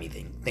telling me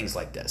things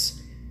like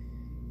this.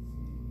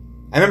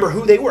 I remember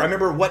who they were. I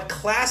remember what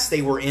class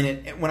they were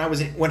in when I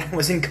was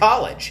in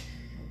college.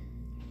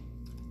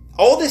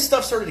 All this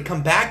stuff started to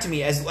come back to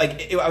me as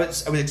like I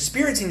was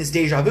experiencing this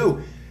deja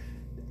vu.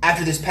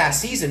 after this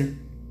past season,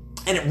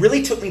 and it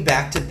really took me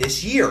back to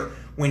this year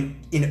when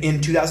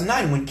in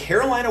 2009 when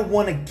Carolina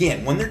won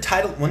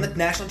the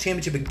national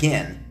championship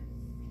again,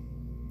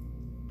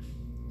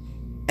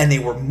 and they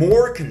were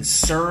more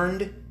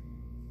concerned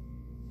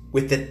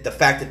with the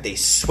fact that they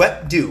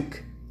swept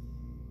Duke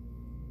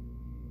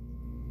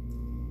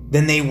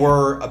than they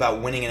were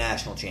about winning a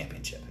national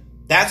championship.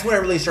 That's when I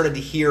really started to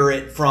hear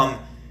it from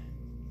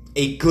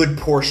a good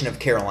portion of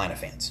Carolina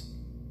fans.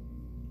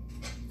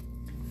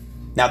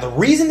 Now, the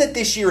reason that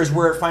this year is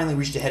where it finally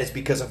reached a head is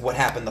because of what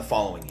happened the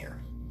following year.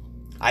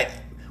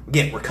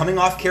 We're coming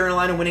off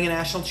Carolina winning a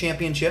national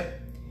championship,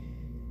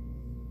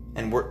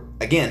 and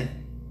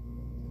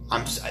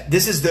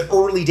this is the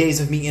early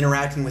days of me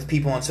interacting with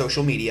people on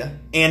social media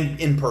and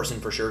in person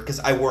for sure, because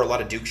I wore a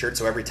lot of Duke shirts,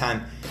 so every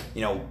time,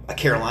 a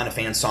Carolina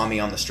fan saw me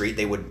on the street,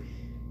 they would,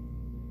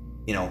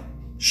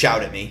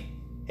 shout at me,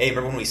 "Hey,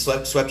 remember when we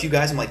swept you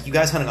guys?" I'm like, "You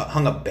guys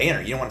hung a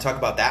banner. You don't want to talk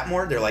about that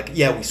more?" They're like,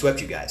 "Yeah, we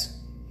swept you guys."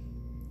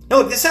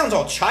 No, this sounds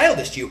all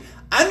childish to you.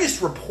 I'm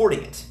just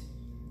reporting it.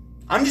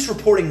 I'm just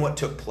reporting what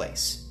took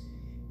place.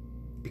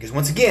 Because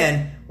once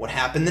again, what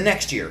happened the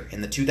next year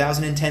in the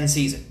 2010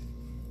 season,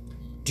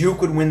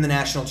 Duke would win the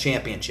national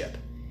championship,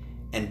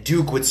 and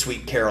Duke would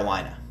sweep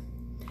Carolina.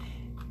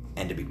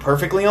 And to be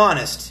perfectly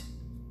honest,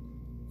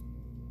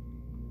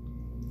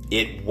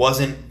 it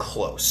wasn't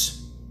close.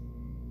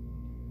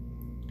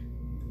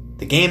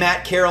 The game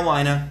at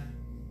Carolina,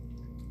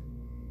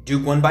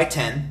 Duke won by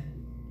 10.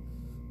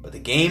 But the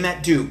game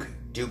at Duke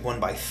won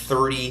by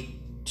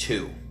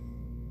 32.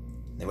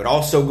 They would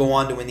also go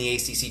on to win the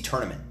ACC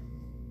tournament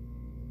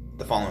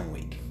the following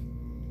week.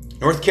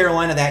 North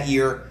Carolina that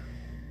year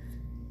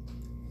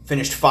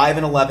finished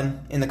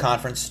 5-11 in the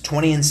conference,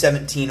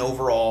 20-17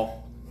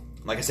 overall.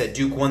 Like I said,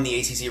 Duke won the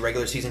ACC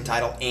regular season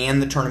title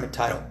and the tournament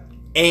title,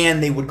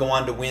 and they would go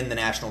on to win the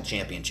national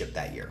championship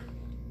that year.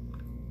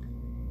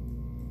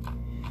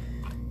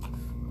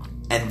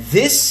 And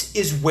this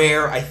is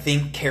where I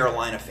think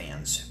Carolina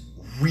fans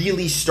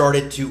really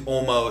started to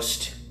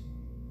almost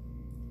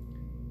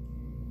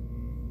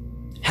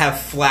have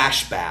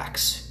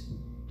flashbacks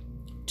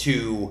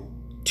to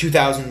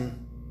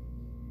 2000,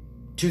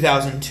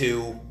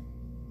 2002,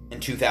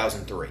 and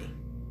 2003.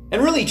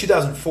 And really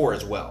 2004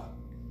 as well.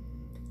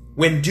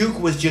 When Duke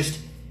was just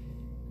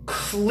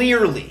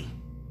clearly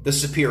the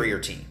superior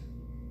team.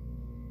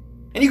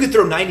 And you could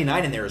throw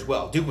 99 in there as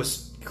well. Duke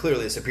was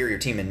clearly the superior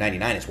team in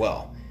 99 as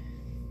well.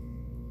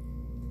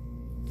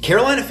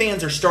 Carolina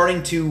fans are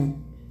starting to...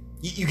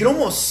 You can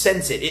almost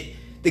sense it.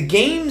 The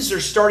games are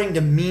starting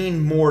to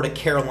mean more to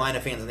Carolina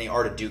fans than they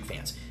are to Duke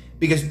fans.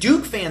 Because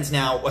Duke fans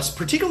now,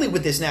 particularly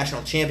with this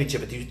national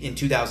championship in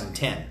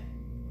 2010,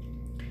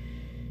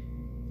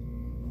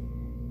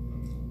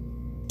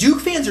 Duke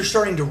fans are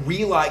starting to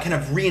kind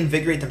of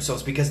reinvigorate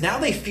themselves, because now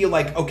they feel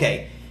like,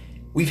 okay,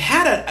 we've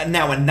had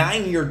now a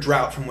 9-year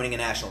drought from winning a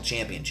national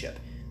championship.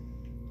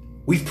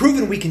 We've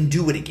proven we can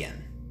do it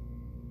again.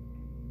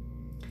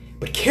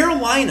 But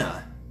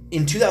Carolina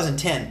in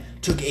 2010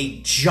 took a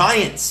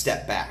giant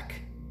step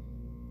back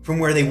from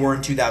where they were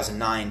in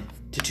 2009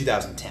 to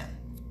 2010.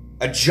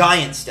 A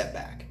giant step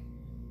back.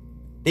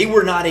 They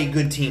were not a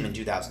good team in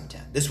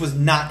 2010. This was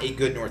not a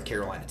good North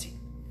Carolina team.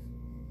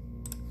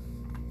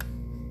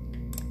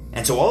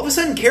 And so all of a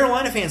sudden,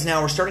 Carolina fans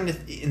now are starting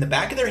to, in the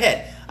back of their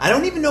head, I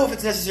don't even know if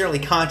it's necessarily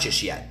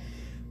conscious yet,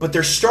 but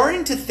they're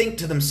starting to think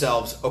to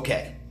themselves,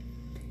 okay,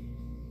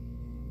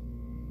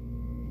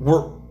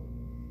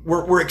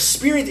 we're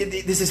experiencing,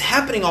 this is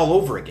happening all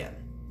over again.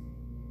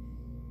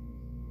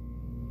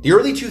 The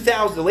early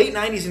 2000s, the late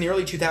 90s and the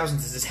early 2000s,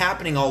 this is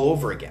happening all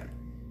over again.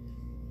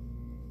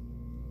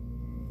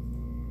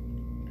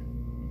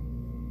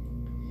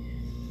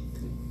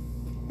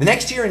 The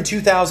next year in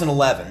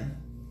 2011,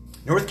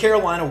 North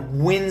Carolina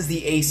wins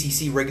the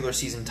ACC regular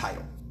season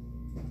title.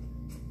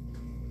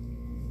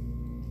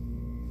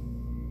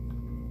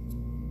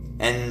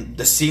 And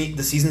the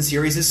season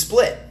series is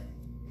split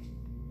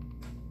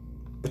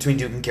between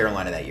Duke and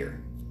Carolina that year.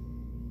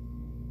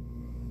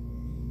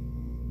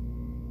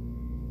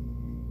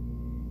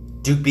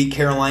 Duke beat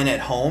Carolina at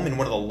home in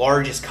one of the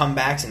largest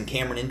comebacks in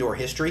Cameron Indoor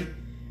history.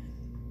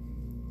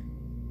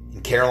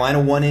 And Carolina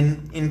won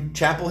in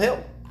Chapel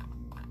Hill.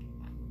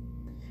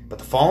 But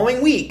the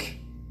following week,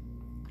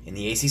 in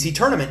the ACC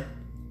tournament,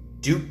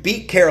 Duke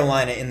beat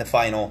Carolina in the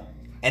final,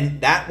 and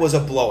that was a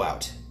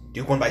blowout.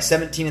 Duke won by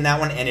 17 in that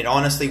one, and it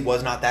honestly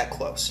was not that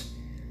close.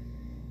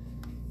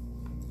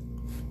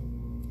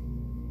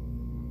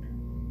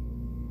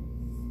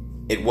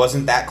 It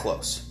wasn't that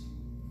close.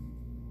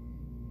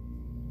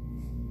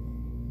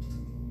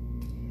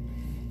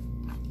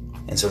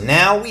 And so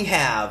now we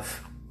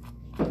have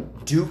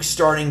Duke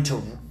starting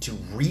to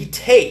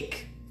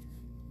retake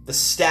the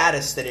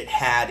status that it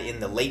had in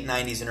the late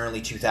 90s and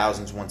early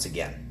 2000s once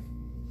again.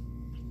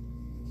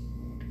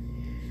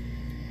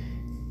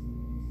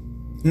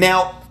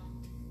 Now,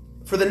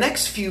 for the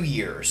next few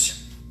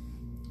years,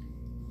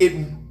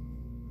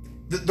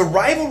 the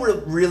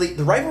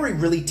rivalry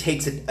really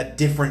takes a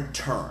different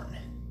turn.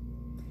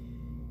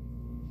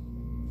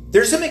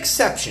 There's some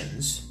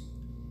exceptions,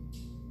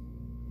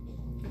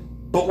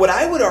 but what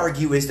I would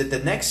argue is that the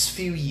next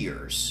few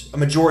years, a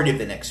majority of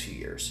the next few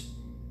years,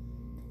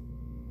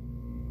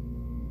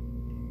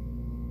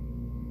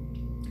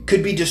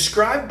 could be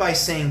described by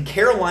saying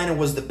Carolina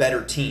was the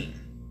better team,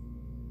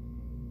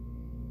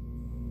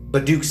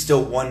 but Duke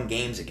still won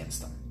games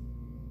against them.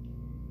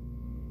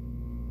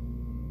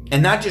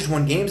 And not just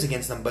won games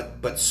against them,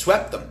 but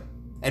swept them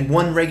and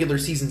won regular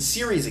season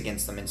series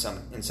against them in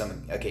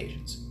some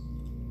occasions.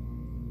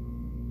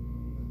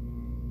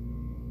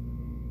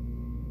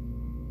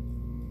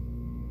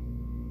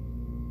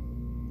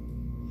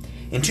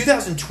 In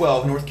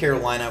 2012, North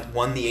Carolina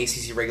won the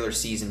ACC regular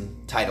season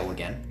title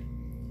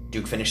again.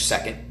 Duke finished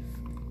second.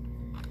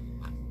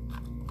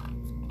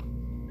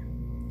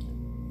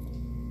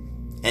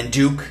 And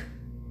Duke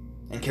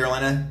and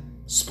Carolina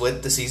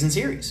split the season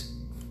series.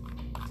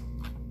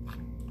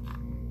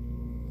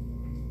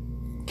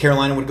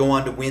 Carolina would go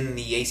on to win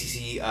the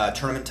ACC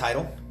tournament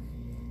title.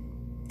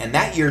 And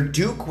that year,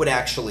 Duke would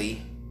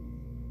actually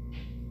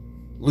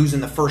lose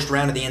in the first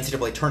round of the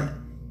NCAA tournament.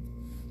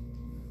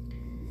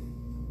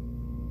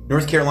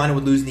 North Carolina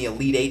would lose in the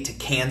Elite Eight to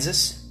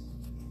Kansas.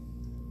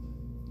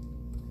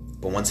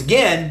 But once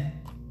again,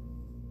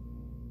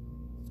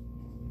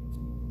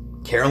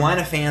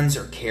 Carolina fans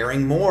are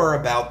caring more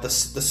about the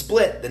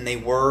split than they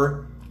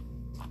were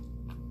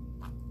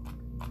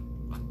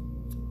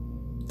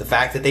the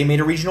fact that they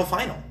made a regional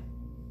final.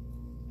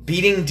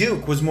 Beating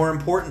Duke was more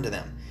important to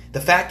them.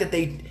 The fact that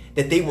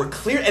they were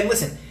clear, and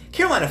listen,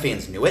 Carolina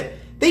fans knew it.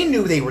 They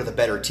knew they were the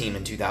better team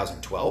in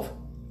 2012.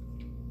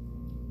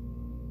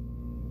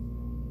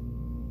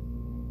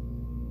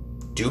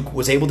 Duke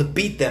was able to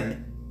beat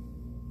them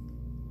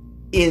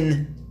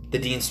in the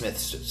Dean Smith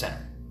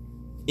Center,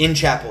 in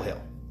Chapel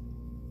Hill.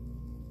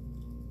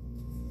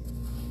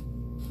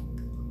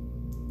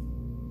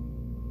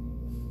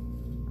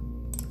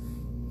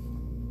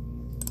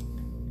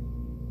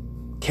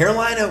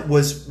 Carolina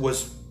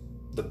was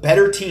the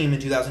better team in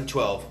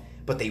 2012,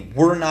 but they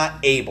were not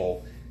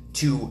able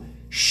to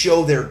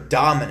show their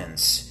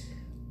dominance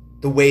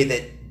the way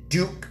that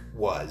Duke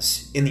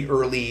was in the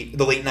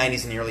late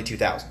 90s and the early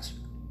 2000s.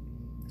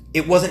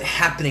 It wasn't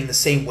happening the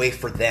same way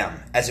for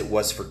them as it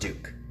was for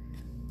Duke.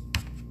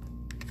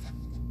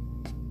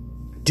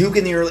 Duke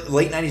in the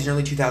late 90s and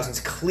early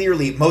 2000s,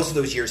 clearly, most of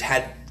those years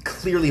had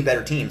clearly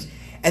better teams,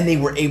 and they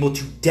were able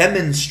to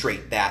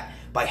demonstrate that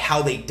by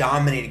how they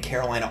dominated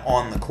Carolina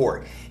on the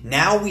court.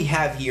 Now we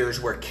have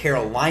years where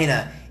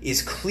Carolina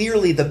is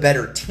clearly the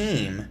better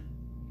team,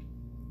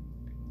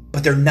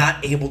 but they're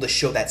not able to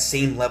show that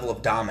same level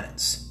of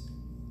dominance.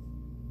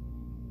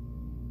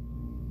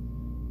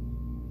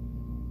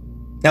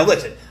 Now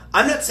listen,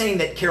 I'm not saying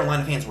that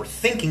Carolina fans were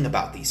thinking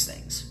about these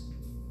things,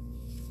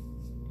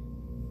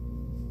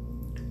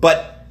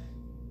 but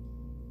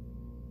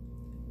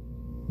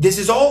this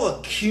is all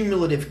a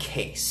cumulative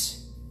case.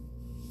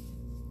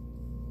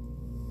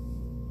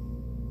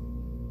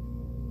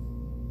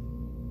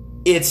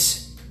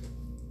 It's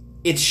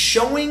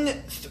showing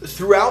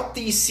throughout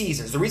these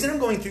seasons. The reason I'm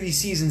going through these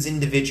seasons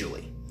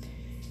individually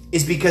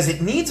is because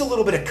it needs a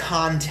little bit of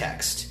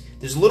context.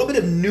 There's a little bit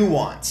of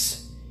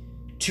nuance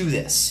to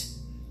this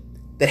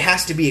that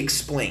has to be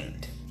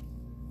explained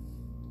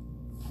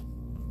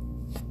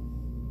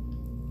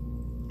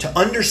to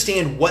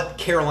understand what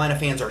Carolina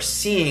fans are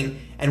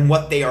seeing and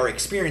what they are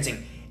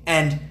experiencing,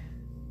 and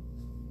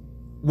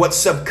what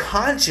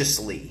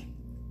subconsciously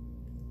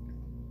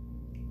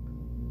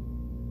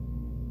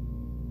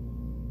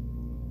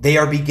they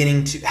are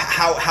beginning to,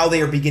 how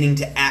they are beginning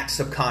to act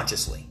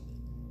subconsciously.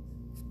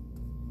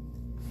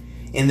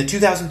 In the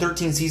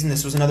 2013 season,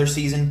 this was another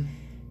season,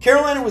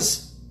 Carolina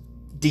was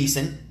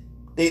decent.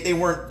 They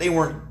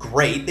weren't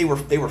great. They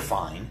were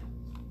fine.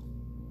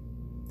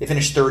 They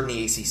finished third in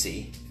the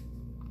ACC.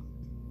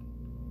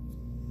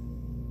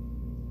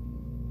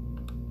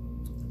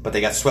 But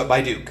they got swept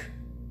by Duke.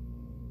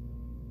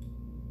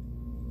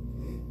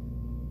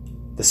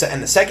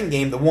 And the second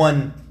game, the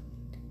one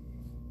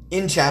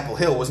in Chapel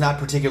Hill, was not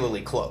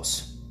particularly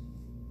close.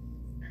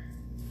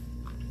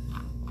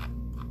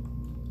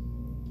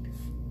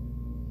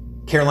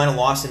 Carolina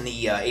lost in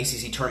the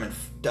ACC tournament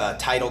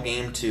title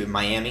game to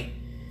Miami.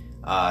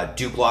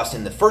 Duke lost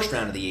in the first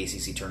round of the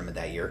ACC tournament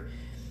that year.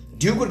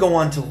 Duke would go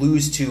on to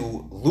lose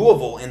to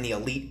Louisville in the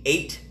Elite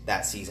Eight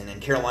that season,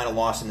 and Carolina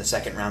lost in the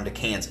second round to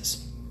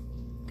Kansas.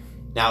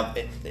 Now,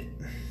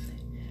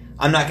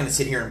 I'm not going to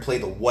sit here and play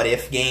the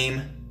what-if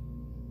game,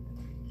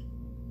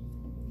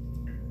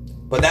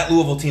 but that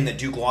Louisville team that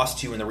Duke lost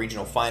to in the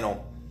regional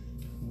final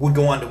would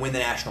go on to win the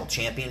national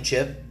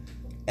championship,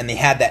 and they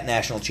had that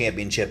national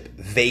championship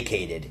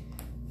vacated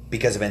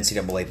because of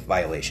NCAA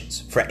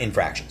violations,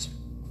 infractions.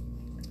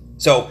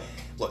 So,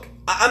 look,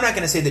 I'm not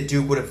going to say that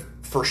Duke would have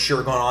for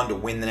sure gone on to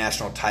win the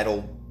national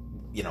title,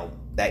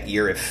 that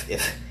year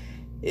if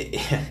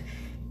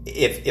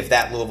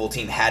that Louisville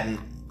team hadn't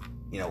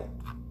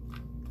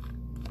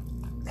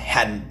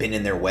been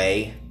in their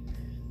way.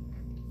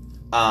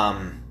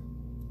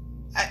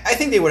 I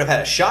think they would have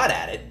had a shot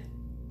at it,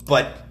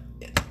 but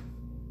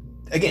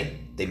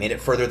again, they made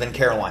it further than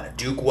Carolina.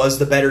 Duke was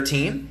the better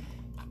team,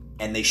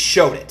 and they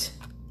showed it.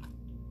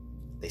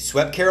 They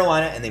swept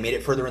Carolina, and they made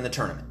it further in the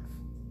tournament.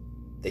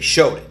 They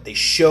showed it. They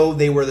showed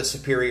they were the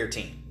superior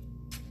team.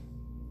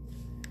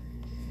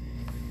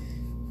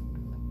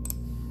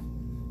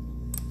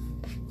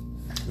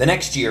 The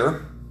next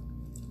year,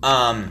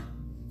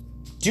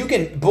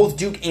 both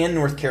Duke and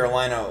North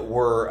Carolina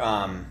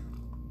were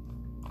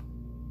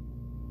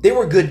they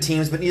were good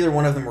teams, but neither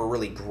one of them were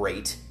really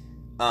great.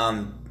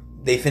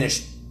 They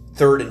finished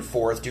third and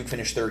fourth. Duke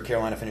finished third.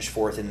 Carolina finished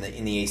fourth in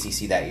the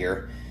ACC that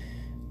year,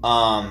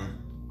 and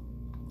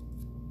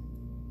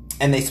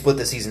they split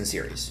the season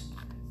series.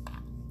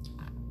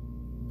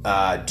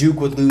 Duke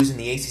would lose in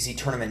the ACC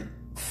tournament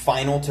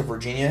final to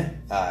Virginia.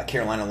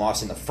 Carolina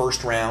lost in the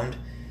first round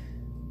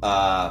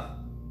of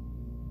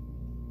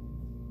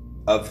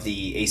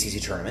the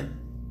ACC tournament.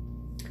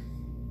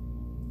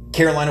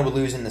 Carolina would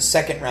lose in the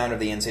second round of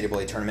the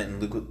NCAA tournament,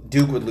 and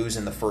Duke would lose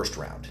in the first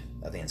round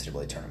of the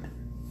NCAA tournament.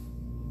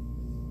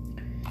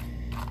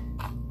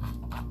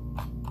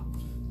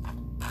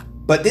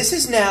 But this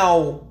is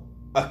now,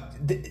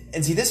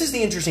 this is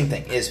the interesting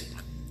thing, is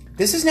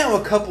this is now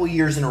a couple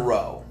years in a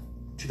row,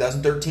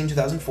 2013,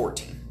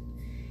 2014,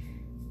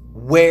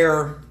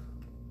 where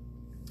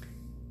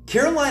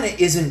Carolina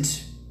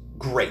isn't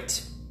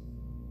great.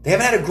 They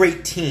haven't had a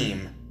great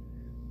team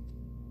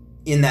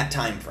in that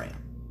time frame.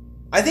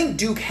 I think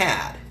Duke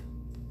had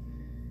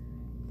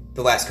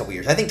the last couple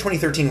years. I think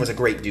 2013 was a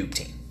great Duke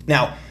team.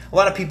 Now, a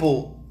lot of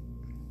people,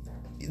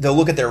 they'll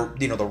look at their,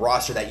 the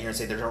roster that year and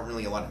say there aren't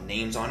really a lot of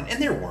names on it,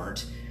 and there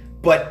weren't.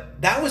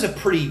 But that was a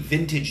pretty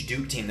vintage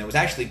Duke team that was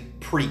actually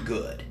pretty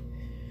good.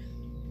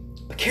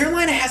 But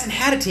Carolina hasn't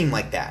had a team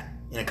like that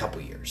in a couple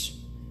years.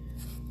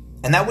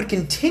 And that would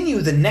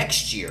continue the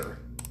next year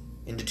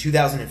into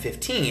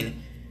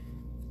 2015,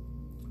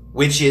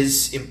 which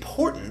is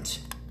important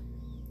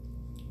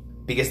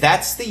because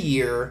that's the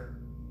year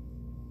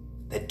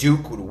that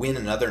Duke would win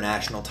another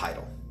national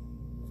title.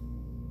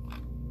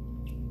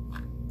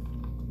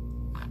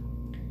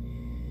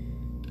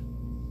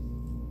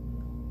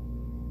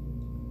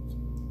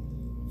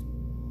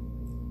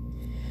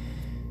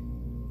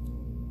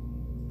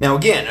 Now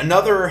again,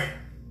 another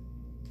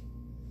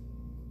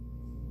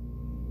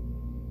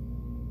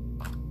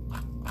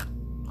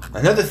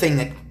thing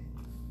that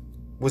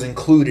was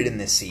included in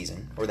this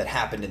season, or that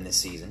happened in this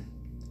season,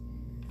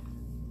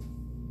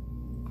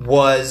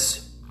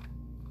 was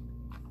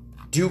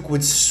Duke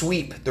would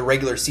sweep the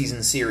regular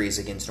season series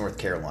against North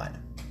Carolina.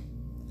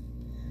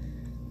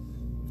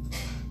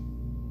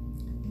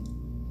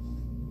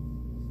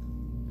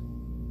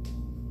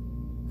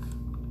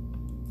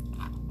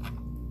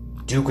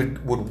 Duke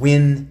would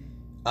win,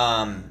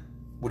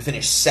 would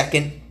finish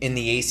second in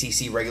the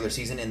ACC regular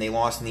season, and they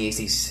lost in the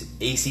ACC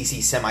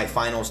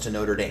semifinals to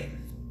Notre Dame.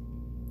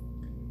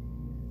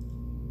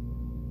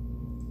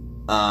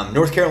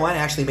 North Carolina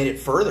actually made it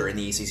further in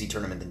the ACC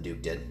tournament than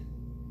Duke did.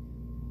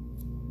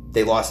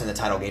 They lost in the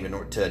title game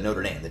to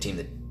Notre Dame, the team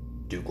that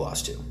Duke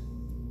lost to.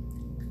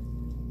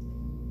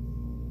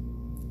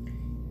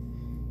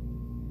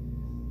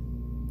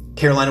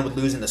 Carolina would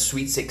lose in the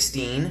Sweet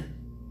 16,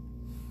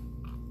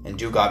 and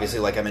Duke, obviously,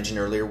 like I mentioned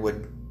earlier,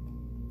 would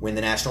win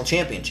the national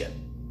championship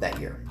that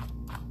year.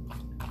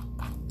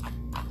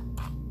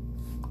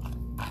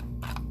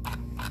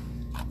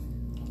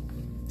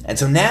 And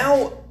so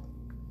now,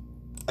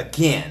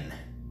 again,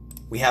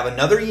 we have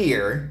another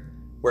year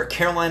where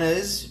Carolina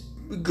is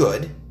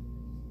good,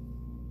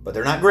 but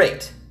they're not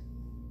great.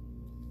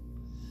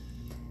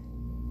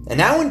 And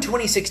now in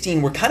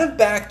 2016, we're kind of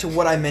back to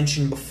what I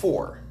mentioned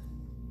before,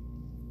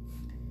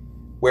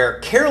 where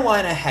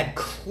Carolina had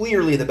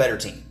clearly the better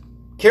team.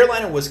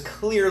 Carolina was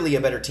clearly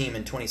a better team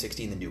in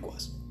 2016 than Duke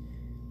was.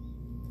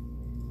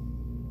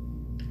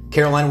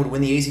 Carolina would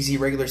win the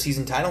ACC regular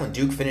season title, and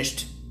Duke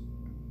finished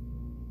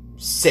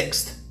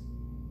 6th.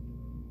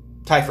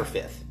 Tie for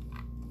 5th.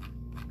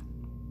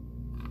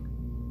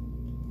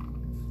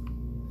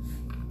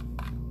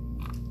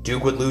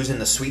 Duke would lose in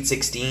the Sweet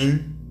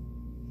 16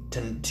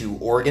 to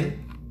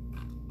Oregon.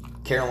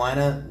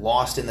 Carolina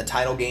lost in the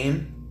title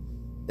game,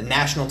 the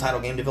national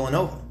title game, to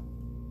Villanova.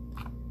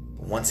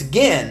 But once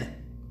again,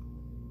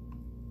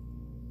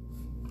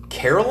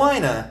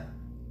 Carolina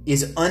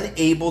is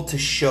unable to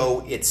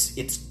show its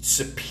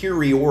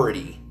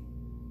superiority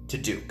to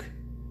Duke.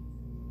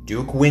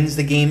 Duke wins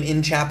the game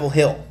in Chapel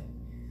Hill,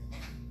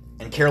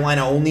 and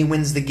Carolina only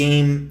wins the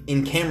game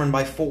in Cameron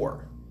by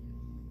 4.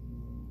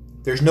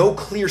 There's no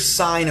clear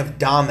sign of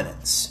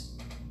dominance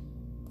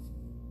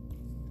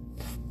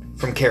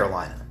from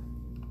Carolina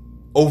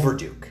over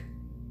Duke.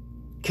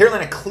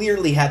 Carolina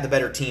clearly had the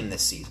better team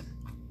this season,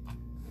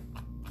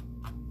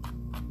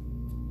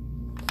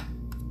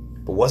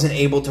 but wasn't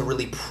able to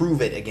really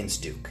prove it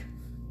against Duke.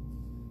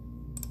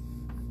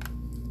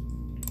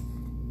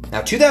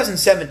 Now,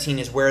 2017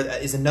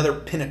 is another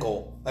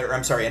pinnacle, or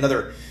I'm sorry,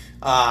 another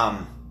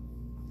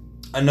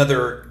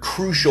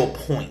crucial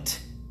point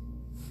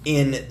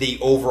in the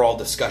overall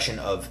discussion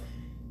of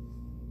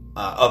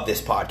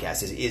this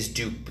podcast. Is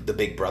Duke the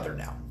big brother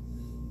now?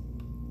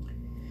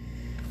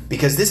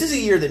 Because this is a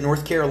year that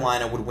North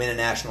Carolina would win a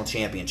national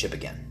championship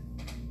again.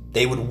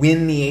 They would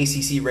win the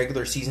ACC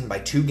regular season by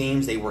 2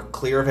 games. They were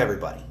clear of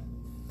everybody.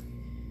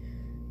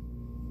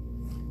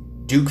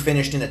 Duke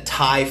finished in a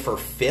tie for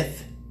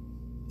 5th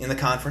in the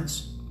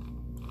conference.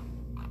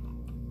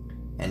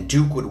 And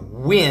Duke would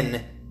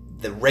win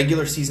the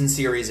regular season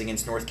series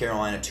against North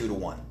Carolina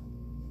 2-1.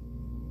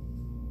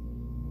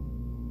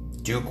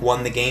 Duke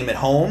won the game at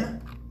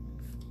home.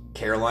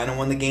 Carolina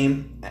won the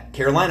game at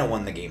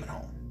home.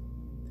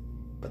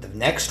 But the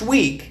next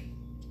week,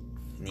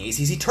 in the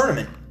ACC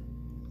tournament,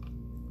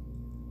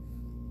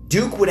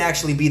 Duke would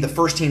actually be the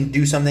first team to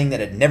do something that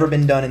had never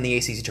been done in the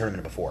ACC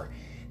tournament before.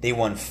 They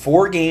won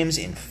 4 games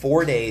in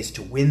 4 days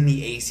to win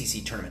the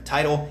ACC tournament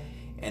title,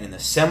 and in the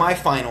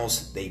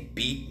semifinals, they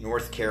beat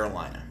North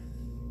Carolina.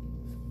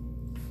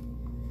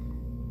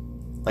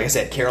 Like I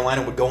said,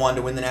 Carolina would go on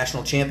to win the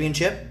national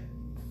championship.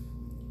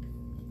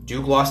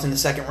 Duke lost in the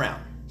second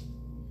round.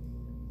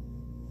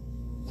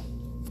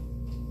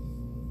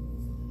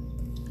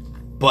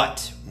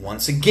 But,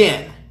 once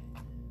again,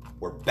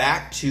 we're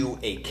back to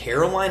a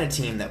Carolina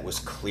team that was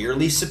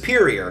clearly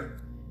superior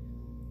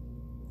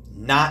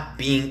not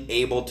being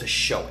able to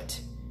show it.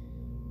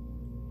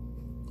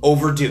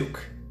 Over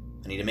Duke.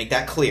 I need to make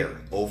that clear.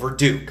 Over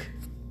Duke.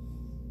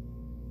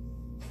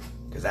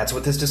 Because that's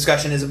what this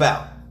discussion is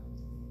about.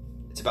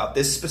 It's about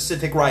this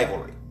specific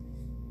rivalry.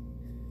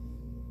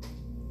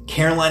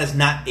 Carolina's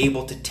not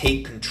able to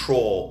take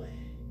control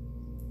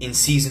in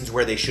seasons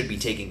where they should be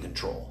taking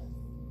control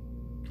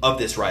of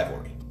this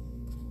rivalry.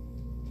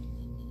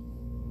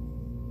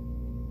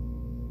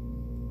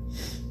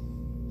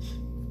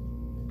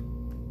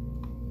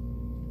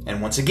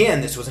 And once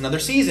again, this was another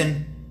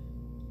season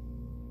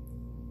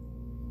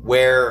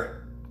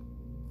where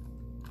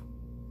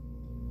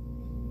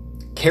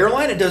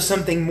Carolina does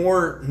something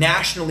more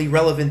nationally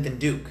relevant than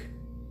Duke.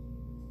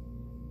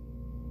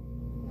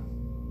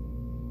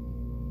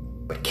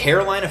 But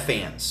Carolina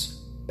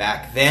fans,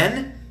 back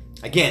then,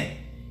 again,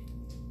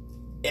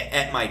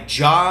 at my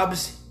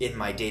jobs, in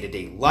my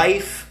day-to-day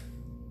life,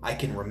 I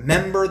can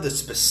remember the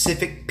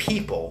specific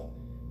people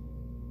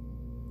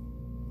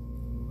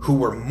who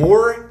were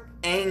more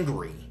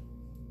angry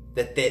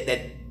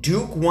that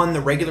Duke won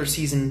the regular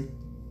season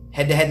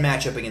head-to-head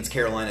matchup against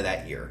Carolina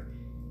that year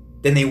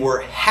than they were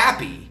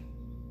happy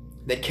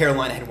that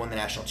Carolina had won the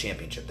national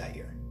championship that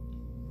year.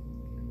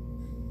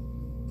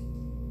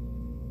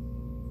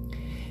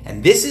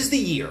 And this is the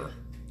year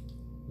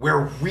where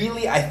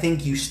really I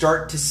think you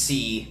start to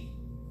see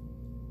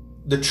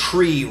the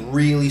tree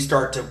really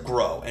start to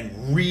grow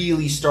and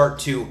really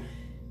the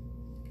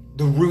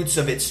roots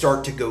of it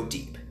start to go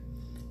deep.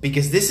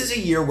 Because this is a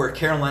year where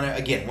Carolina,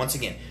 once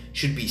again,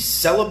 should be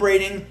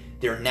celebrating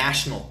their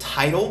national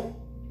title.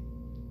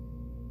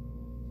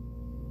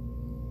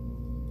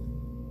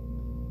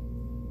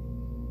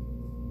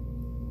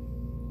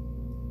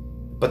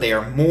 But they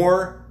are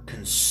more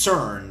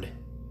concerned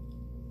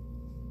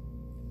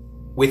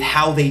with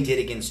how they did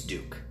against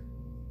Duke.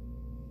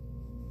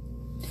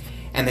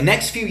 And the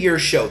next few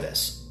years show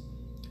this.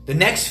 The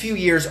next few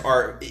years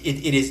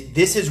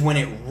this is when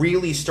it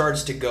really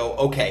starts to go,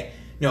 okay,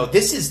 no,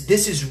 this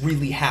is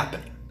really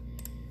happening.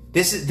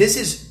 This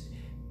is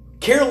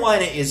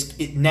Carolina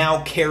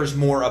now cares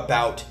more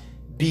about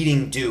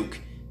beating Duke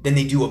than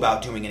they do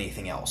about doing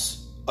anything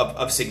else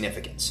of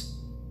significance.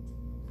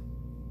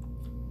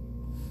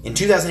 In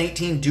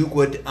 2018, Duke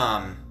would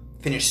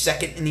finish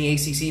 2nd in the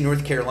ACC.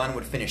 North Carolina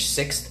would finish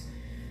 6th.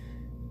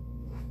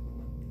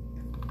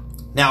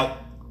 Now,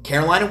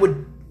 Carolina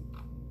would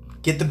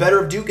get the better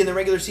of Duke in the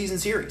regular season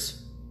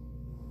series.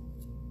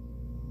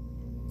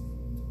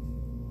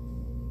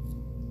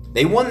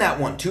 They won that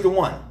one,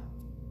 2-1.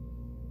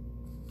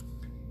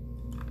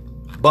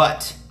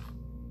 But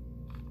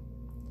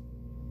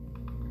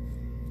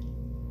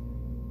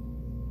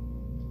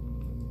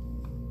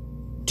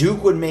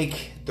Duke would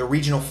make the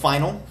regional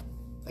final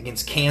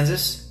against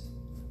Kansas.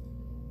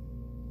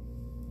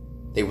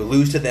 They would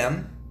lose to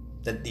them,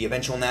 the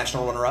eventual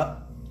national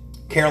runner-up.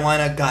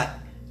 Carolina got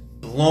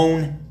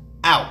blown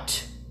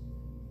out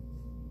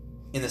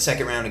in the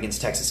second round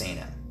against Texas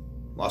A&M.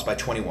 Lost by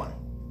 21.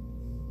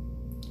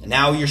 And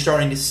now you're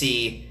starting to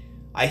see,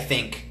 I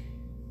think,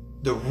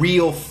 the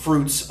real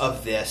fruits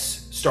of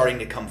this starting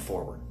to come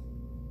forward.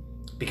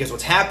 Because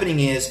what's happening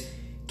is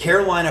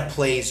Carolina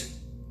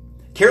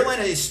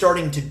is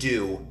starting to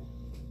do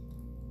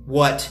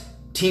what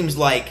teams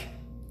like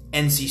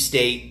NC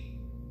State,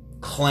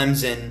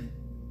 Clemson,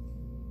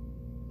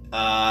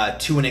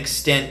 to an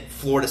extent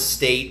Florida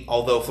State,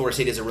 although Florida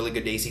State is a really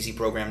good ACC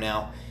program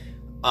now,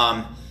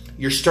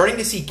 you're starting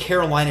to see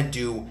Carolina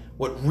do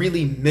what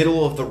really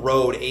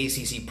middle-of-the-road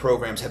ACC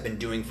programs have been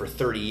doing for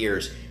 30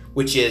 years,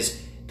 which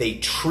is they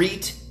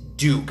treat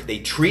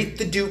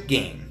the Duke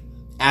game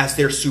as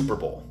their Super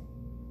Bowl.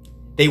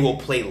 They will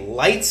play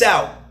lights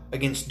out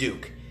against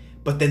Duke,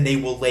 but then they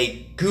will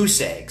lay goose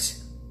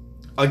eggs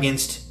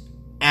against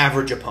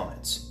average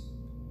opponents.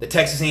 The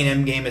Texas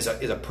A&M game is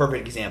a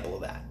perfect example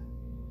of that.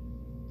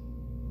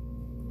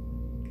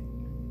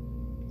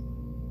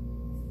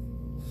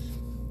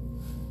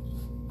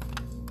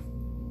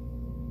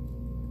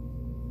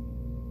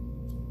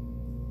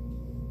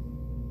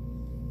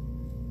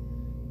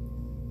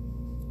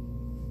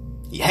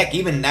 Heck,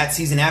 even that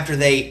season after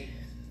they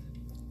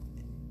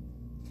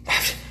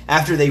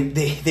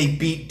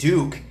beat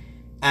Duke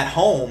at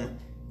home,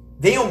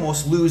 they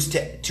almost lose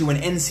to an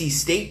NC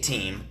State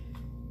team.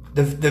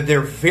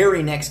 Their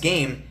very next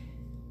game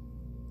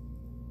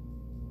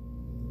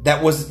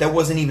that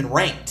wasn't even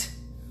ranked.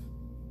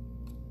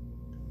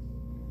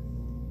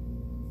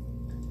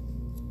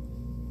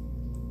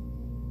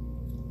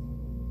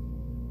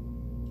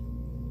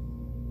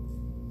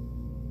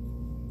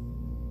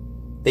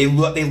 They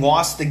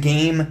lost the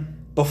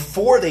game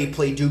before they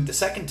played Duke the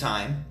second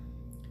time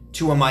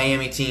to a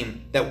Miami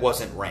team that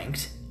wasn't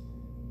ranked.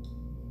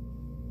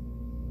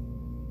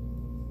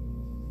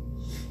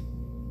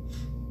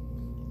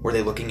 Were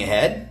they looking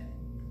ahead?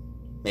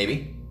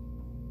 Maybe.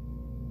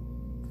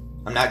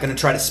 I'm not going to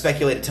try to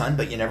speculate a ton,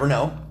 but you never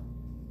know.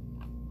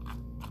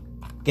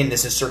 Again,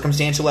 this is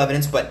circumstantial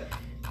evidence, but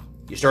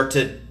you start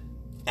to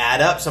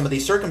add up some of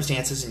these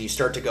circumstances and you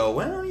start to go,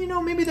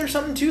 well, maybe there's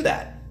something to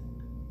that.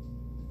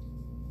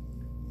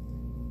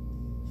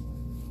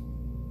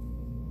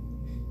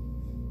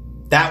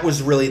 That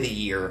was really the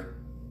year.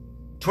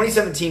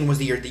 2017 was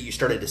the year that you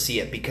started to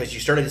see it, because you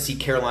started to see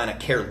Carolina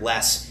care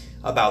less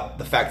about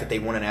the fact that they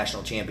won a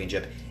national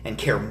championship and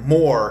care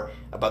more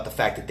about the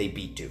fact that they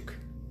beat Duke.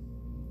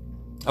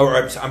 Or,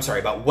 I'm sorry,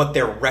 about what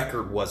their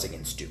record was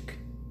against Duke.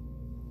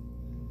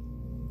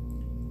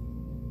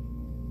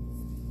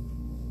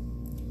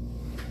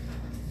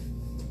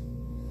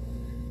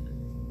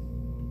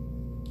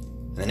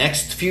 The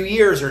next few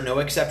years are no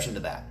exception to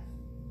that.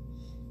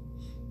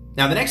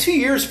 Now, the next few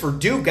years for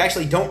Duke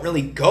actually don't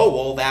really go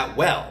all that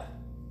well.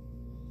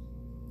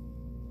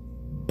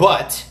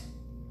 But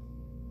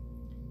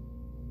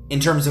in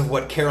terms of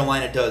what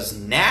Carolina does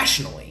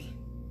nationally,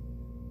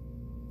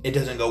 it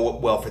doesn't go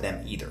well for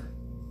them either.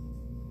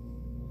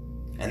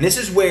 And this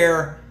is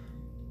where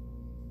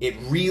it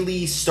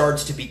really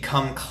starts to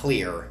become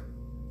clear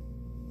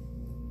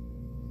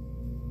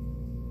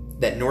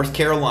that North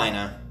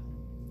Carolina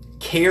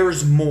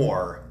cares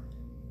more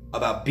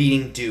about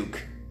beating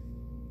Duke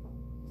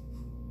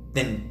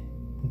than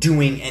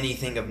doing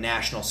anything of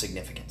national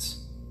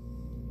significance.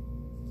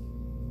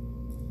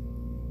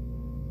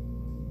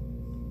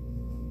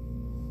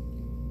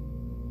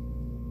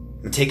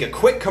 I'm going to take a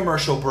quick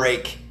commercial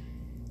break,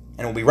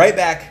 and we'll be right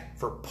back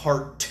for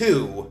part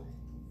 2,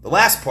 the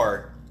last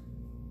part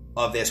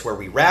of this, where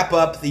we wrap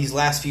up these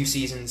last few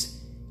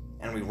seasons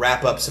and we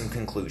wrap up some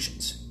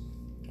conclusions.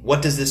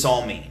 What does this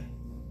all mean?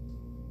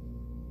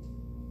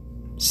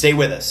 Stay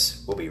with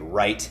us. We'll be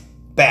right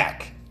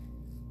back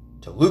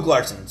to Luke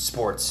Larson,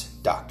 Sports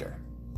Doctor.